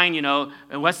couldn't find,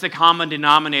 what's the common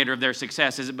denominator of their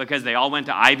success? Is it because they all went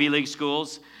to Ivy League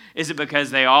schools? Is it because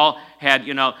they all had,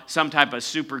 some type of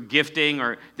super gifting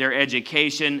or their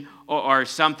education or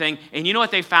something? And you know what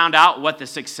they found out, what the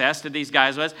success to these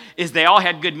guys was? Is they all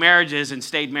had good marriages and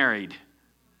stayed married.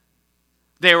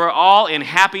 They were all in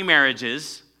happy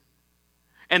marriages,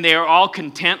 and they were all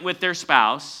content with their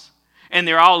spouse. And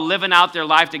they're all living out their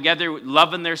life together,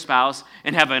 loving their spouse,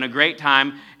 and having a great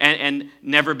time, and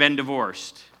never been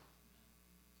divorced.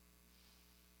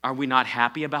 Are we not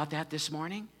happy about that this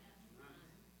morning?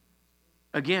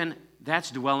 Again,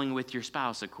 that's dwelling with your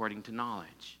spouse according to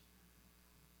knowledge.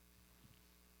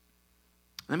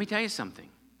 Let me tell you something.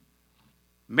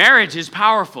 Marriage is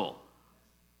powerful,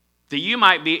 that you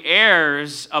might be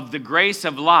heirs of the grace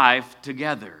of life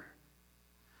together.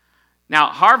 Now,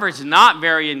 Harvard's not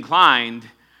very inclined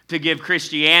to give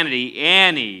Christianity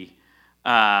any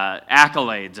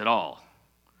accolades at all.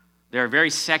 They're very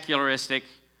secularistic,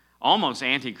 almost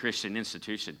anti-Christian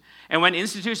institution. And when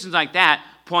institutions like that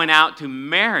point out to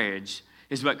marriage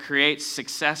is what creates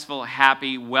successful,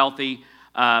 happy, wealthy,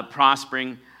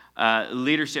 prospering,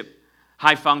 leadership,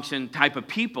 high-function type of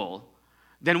people,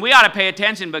 then we ought to pay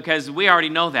attention because we already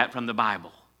know that from the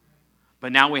Bible.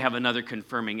 But now we have another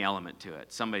confirming element to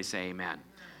it. Somebody say amen.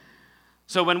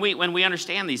 So when we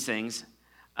understand these things,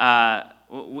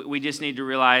 we just need to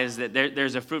realize that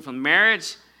there's a fruitful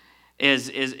marriage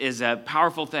is a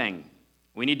powerful thing.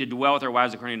 We need to dwell with our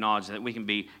wives according to knowledge that we can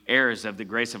be heirs of the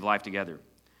grace of life together.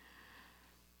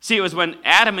 See, it was when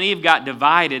Adam and Eve got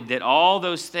divided that all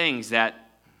those things, that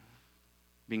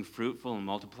being fruitful and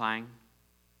multiplying,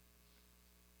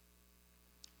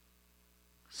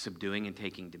 subduing and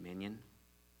taking dominion.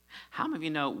 How many of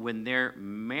you know when their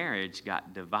marriage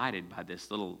got divided by this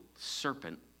little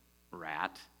serpent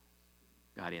rat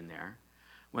got in there,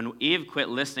 when Eve quit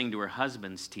listening to her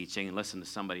husband's teaching and listened to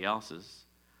somebody else's,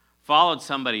 followed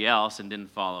somebody else and didn't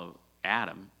follow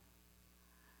Adam,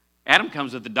 Adam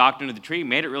comes with the doctrine of the tree,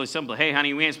 made it really simple. Hey,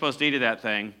 honey, we ain't supposed to eat of that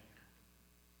thing. You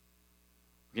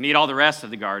can eat all the rest of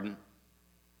the garden.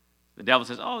 The devil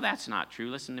says, oh, that's not true.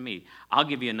 Listen to me. I'll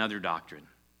give you another doctrine.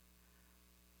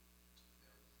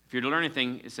 If you're to learn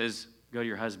anything, it says, go to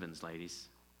your husbands, ladies.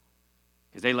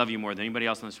 Because they love you more than anybody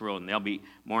else in this world, and they'll be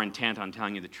more intent on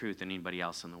telling you the truth than anybody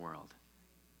else in the world.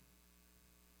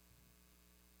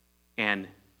 And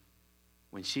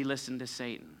when she listened to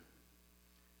Satan,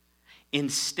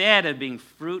 instead of being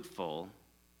fruitful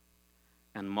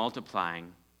and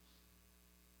multiplying,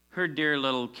 her dear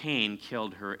little Cain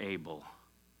killed her Abel.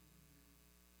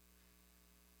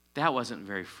 That wasn't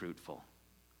very fruitful.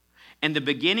 And the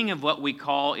beginning of what we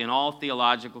call in all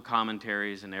theological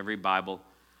commentaries and every Bible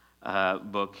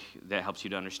book that helps you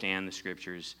to understand the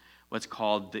scriptures, what's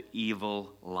called the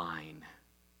evil line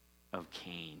of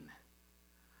Cain,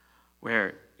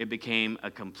 where it became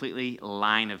a completely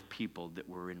line of people that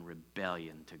were in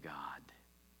rebellion to God.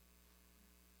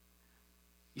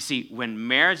 You see, when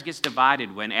marriage gets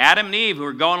divided, when Adam and Eve, who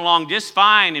were going along just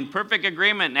fine in perfect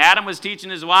agreement, and Adam was teaching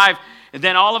his wife, and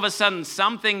then all of a sudden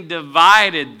something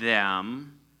divided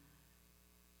them,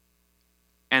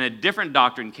 and a different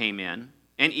doctrine came in,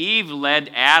 and Eve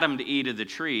led Adam to eat of the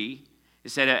tree,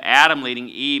 instead of Adam leading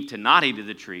Eve to not eat of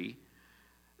the tree,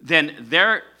 then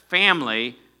their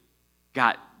family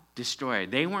got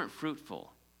destroyed. They weren't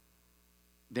fruitful.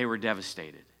 They were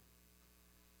devastated.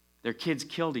 Their kids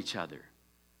killed each other.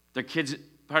 Their kids,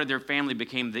 part of their family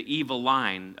became the evil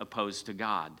line opposed to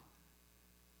God.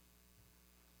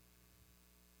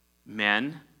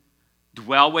 Men,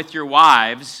 dwell with your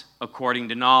wives according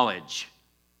to knowledge.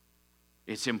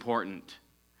 It's important.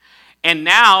 And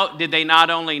now, did they not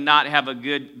only not have a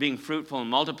good being fruitful and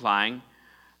multiplying,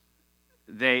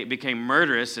 they became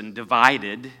murderous and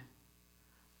divided.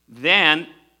 Then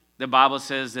the Bible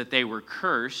says that they were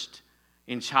cursed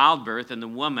in childbirth, and the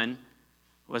woman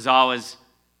was always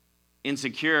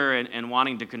insecure and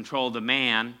wanting to control the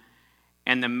man.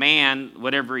 And the man,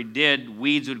 whatever he did,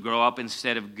 weeds would grow up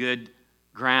instead of good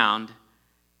ground.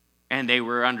 And they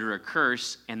were under a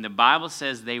curse. And the Bible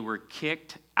says they were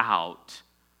kicked out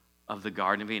of the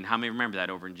Garden of Eden. How many remember that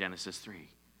over in Genesis 3?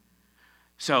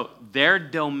 So their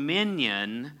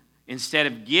dominion, instead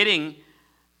of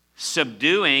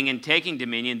subduing and taking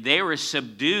dominion, they were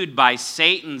subdued by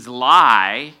Satan's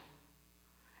lie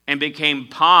and became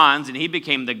pawns, and he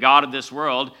became the god of this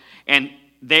world, and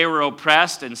they were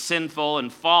oppressed and sinful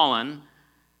and fallen.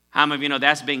 How many of you know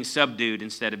that's being subdued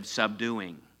instead of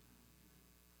subduing?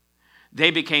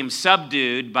 They became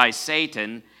subdued by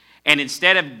Satan, and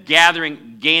instead of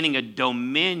gaining a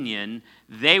dominion,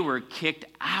 they were kicked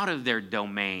out of their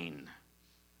domain,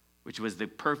 which was the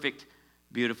perfect,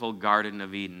 beautiful Garden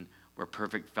of Eden where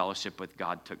perfect fellowship with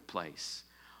God took place.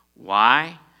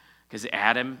 Why? Because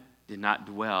Adam did not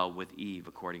dwell with Eve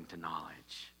according to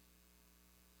knowledge.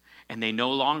 And they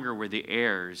no longer were the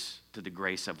heirs to the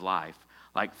grace of life.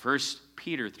 Like 1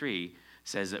 Peter 3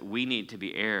 says that we need to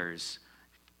be heirs,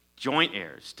 joint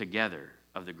heirs together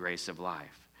of the grace of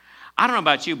life. I don't know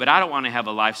about you, but I don't want to have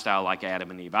a lifestyle like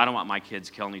Adam and Eve. I don't want my kids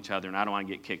killing each other, and I don't want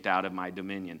to get kicked out of my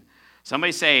dominion.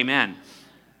 Somebody say amen.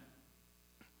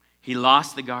 He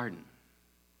lost the garden.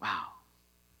 Wow.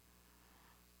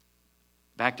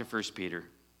 Back to 1 Peter.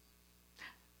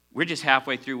 We're just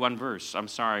halfway through one verse. I'm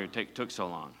sorry it took so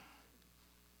long.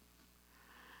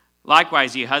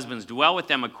 Likewise, ye husbands, dwell with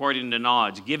them according to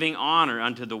knowledge, giving honor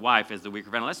unto the wife as the weaker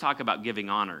vessel. Let's talk about giving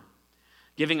honor.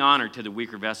 Giving honor to the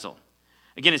weaker vessel.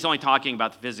 Again, it's only talking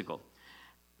about the physical.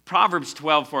 Proverbs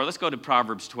 12:4. Let's go to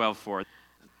Proverbs 12:4.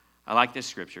 I like this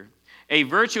scripture. A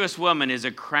virtuous woman is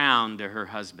a crown to her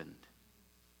husband.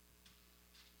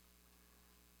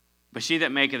 But she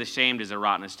that maketh ashamed is a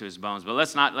rottenness to his bones. But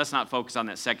let's not focus on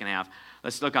that second half.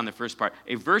 Let's look on the first part.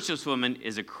 A virtuous woman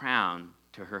is a crown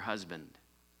to her husband.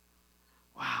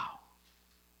 Wow.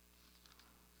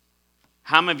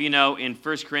 How many of you know in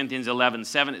 1 Corinthians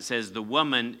 11:7 it says the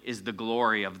woman is the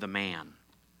glory of the man?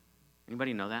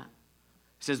 Anybody know that?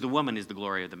 It says the woman is the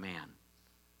glory of the man.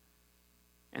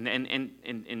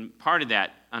 And part of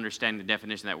that, understanding the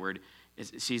definition of that word,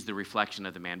 is she's the reflection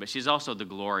of the man, but she's also the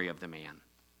glory of the man.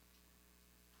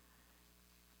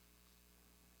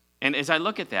 And as I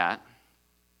look at that,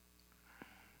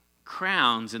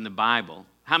 crowns in the Bible,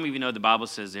 how many of you know the Bible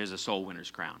says there's a soul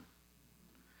winner's crown?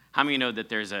 How many of you know that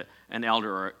there's an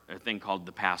elder or a thing called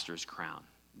the pastor's crown,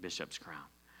 bishop's crown?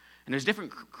 And there's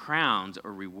different crowns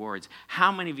or rewards.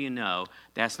 How many of you know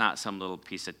that's not some little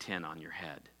piece of tin on your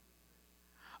head?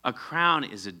 A crown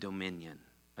is a dominion,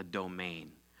 a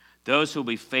domain. Those who will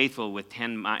be faithful with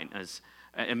 10 minas,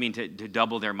 to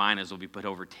double their minas will be put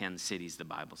over 10 cities, the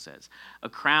Bible says. A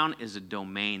crown is a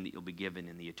domain that you'll be given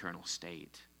in the eternal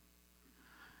state.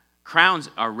 Crowns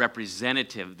are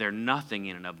representative. They're nothing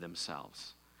in and of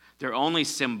themselves. They're only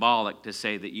symbolic to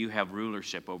say that you have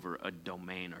rulership over a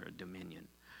domain or a dominion.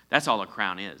 That's all a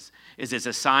crown is it's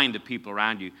a sign to people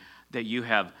around you that you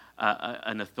have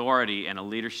an authority and a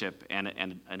leadership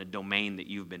and a domain that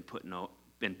you've been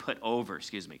put over.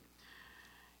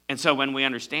 And so when we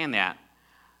understand that,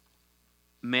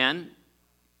 men,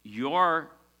 your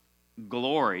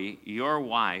glory, your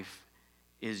wife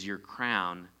is your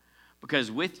crown,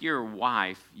 because with your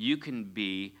wife you can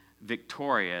be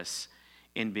victorious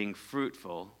in being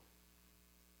fruitful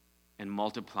and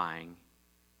multiplying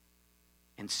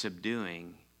and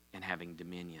subduing and having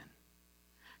dominion.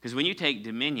 Because when you take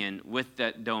dominion, with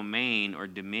that domain or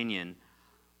dominion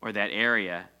or that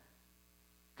area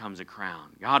comes a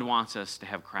crown. God wants us to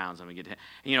have crowns when we get to.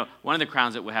 And one of the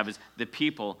crowns that we have is the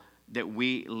people that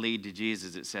we lead to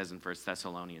Jesus, it says in 1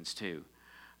 Thessalonians 2,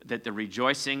 that the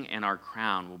rejoicing and our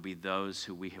crown will be those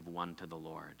who we have won to the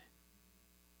Lord.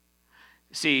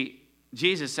 See,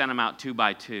 Jesus sent them out 2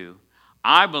 by 2.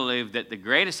 I believe that the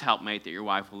greatest helpmate that your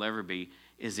wife will ever be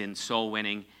is in soul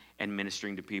winning and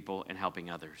ministering to people and helping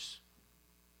others.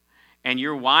 And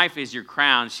your wife is your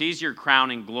crown. She's your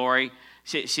crowning glory.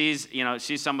 She's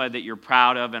somebody that you're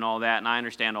proud of and all that, and I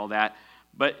understand all that.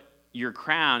 But your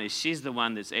crown is she's the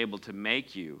one that's able to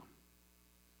make you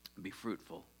be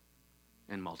fruitful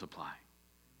and multiply.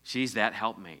 She's that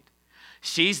helpmate.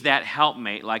 She's that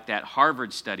helpmate, like that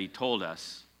Harvard study told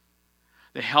us,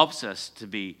 that helps us to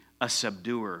be a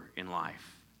subduer in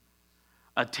life,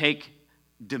 a take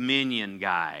dominion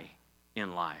guy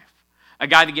in life, a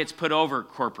guy that gets put over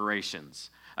corporations,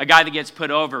 a guy that gets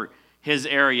put over his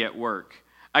area at work,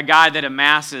 a guy that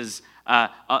amasses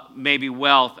maybe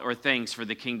wealth or things for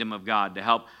the kingdom of God, to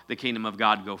help the kingdom of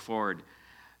God go forward.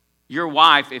 Your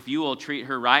wife, if you will treat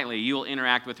her rightly, you will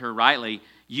interact with her rightly,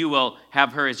 you will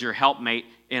have her as your helpmate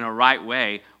in a right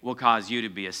way, will cause you to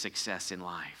be a success in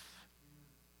life.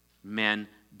 Men,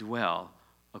 dwell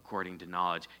according to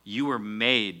knowledge. You were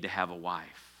made to have a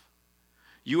wife.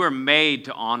 You are made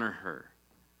to honor her.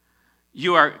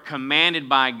 You are commanded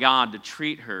by God to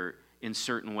treat her in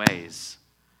certain ways.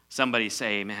 Somebody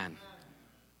say amen.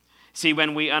 See,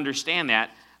 when we understand that,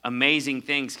 amazing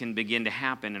things can begin to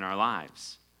happen in our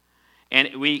lives.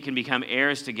 And we can become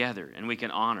heirs together, and we can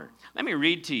honor. Let me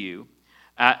read to you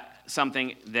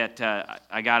something that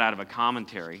I got out of a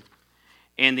commentary.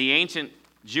 In the ancient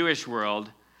Jewish world,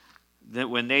 that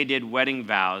when they did wedding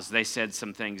vows, they said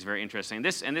some things very interesting.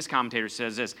 This commentator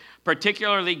says this: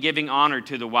 particularly giving honor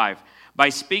to the wife by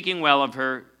speaking well of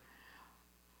her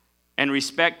and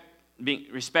being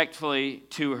respectfully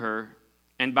to her,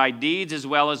 and by deeds as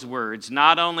well as words,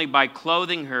 not only by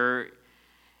clothing her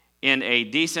in a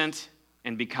decent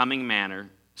and becoming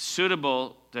manner,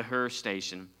 suitable to her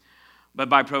station, but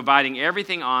by providing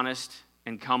everything honest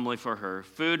and comely for her,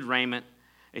 food, raiment,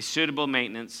 a suitable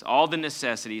maintenance, all the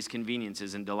necessities,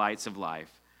 conveniences, and delights of life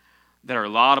that are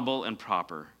laudable and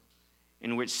proper,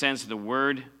 in which sense the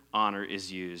word honor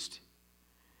is used.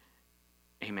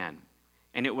 Amen.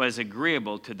 And it was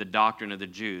agreeable to the doctrine of the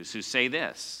Jews, who say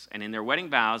this, and in their wedding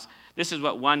vows, this is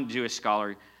what one Jewish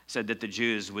scholar said that the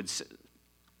Jews would,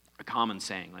 a common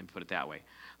saying, let me put it that way: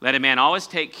 let a man always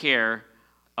take care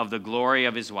of the glory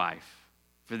of his wife,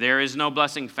 for there is no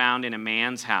blessing found in a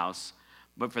man's house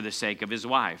but for the sake of his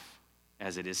wife,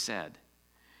 as it is said.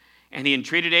 And he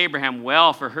entreated Abraham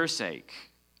well for her sake.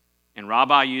 And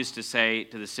Rabbah used to say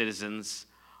to the citizens,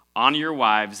 honor your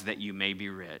wives that you may be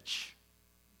rich.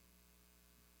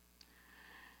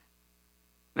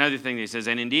 Another thing that he says,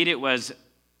 and indeed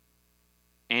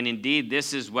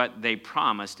this is what they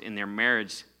promised in their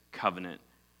marriage covenant,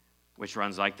 which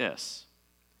runs like this.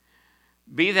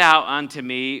 Be thou unto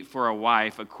me for a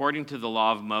wife according to the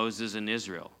law of Moses and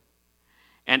Israel.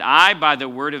 And I, by the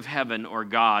word of heaven or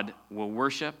God, will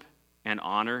worship and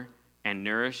honor and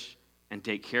nourish and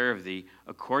take care of thee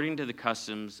according to the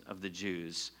customs of the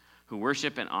Jews, who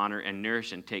worship and honor and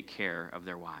nourish and take care of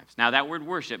their wives. Now that word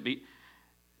worship,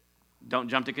 don't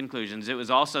jump to conclusions. It was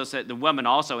also said, the woman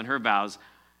also in her vows,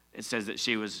 it says that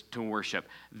she was to worship.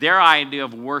 Their idea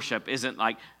of worship isn't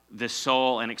like the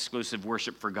sole and exclusive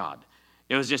worship for God.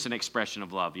 It was just an expression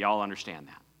of love. Y'all understand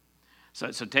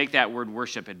that. So take that word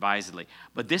worship advisedly.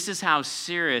 But this is how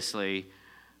seriously,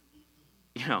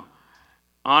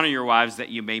 honor your wives that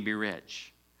you may be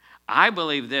rich. I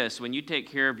believe this, when you take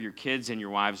care of your kids and your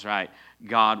wives right,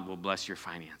 God will bless your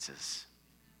finances.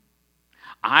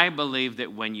 I believe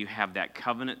that when you have that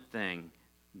covenant thing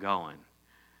going,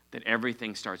 that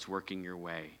everything starts working your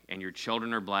way, and your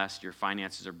children are blessed, your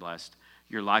finances are blessed,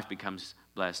 your life becomes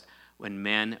blessed. When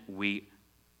men, we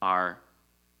are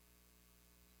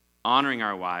honoring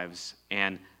our wives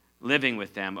and living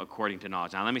with them according to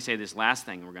knowledge. Now let me say this last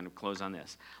thing, and we're going to close on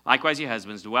this. Likewise, you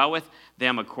husbands, dwell with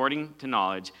them according to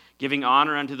knowledge, giving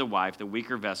honor unto the wife, the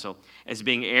weaker vessel, as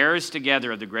being heirs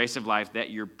together of the grace of life,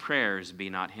 that your prayers be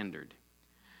not hindered.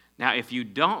 Now, if you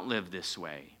don't live this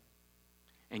way,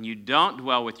 and you don't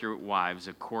dwell with your wives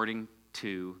according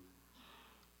to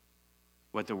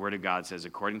what the Word of God says,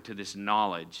 according to this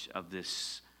knowledge of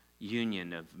this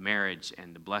union of marriage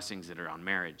and the blessings that are on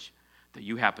marriage, that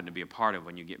you happen to be a part of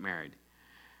when you get married,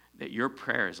 that your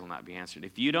prayers will not be answered.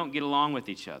 If you don't get along with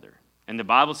each other, and the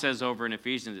Bible says over in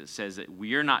Ephesians, it says that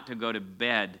we're not to go to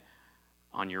bed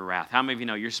on your wrath. How many of you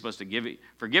know you're supposed to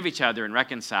forgive each other and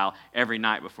reconcile every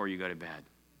night before you go to bed?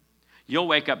 You'll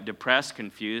wake up depressed,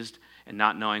 confused, and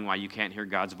not knowing why you can't hear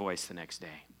God's voice the next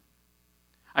day.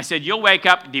 I said, you'll wake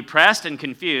up depressed and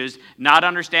confused, not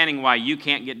understanding why you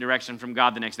can't get direction from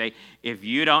God the next day if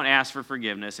you don't ask for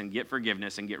forgiveness and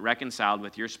get reconciled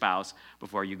with your spouse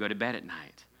before you go to bed at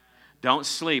night. Don't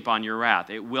sleep on your wrath.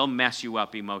 It will mess you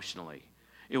up emotionally.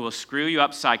 It will screw you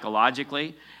up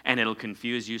psychologically, and it'll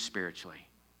confuse you spiritually.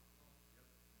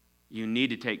 You need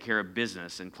to take care of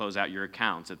business and close out your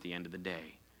accounts at the end of the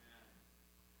day.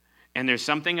 And there's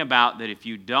something about that if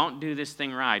you don't do this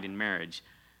thing right in marriage,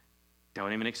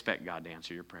 don't even expect God to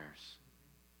answer your prayers.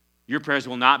 Your prayers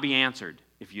will not be answered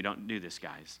if you don't do this,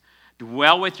 guys.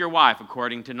 Dwell with your wife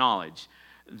according to knowledge.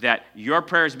 That your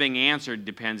prayers being answered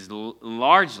depends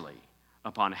largely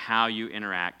upon how you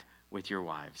interact with your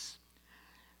wives.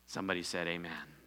 Somebody said amen.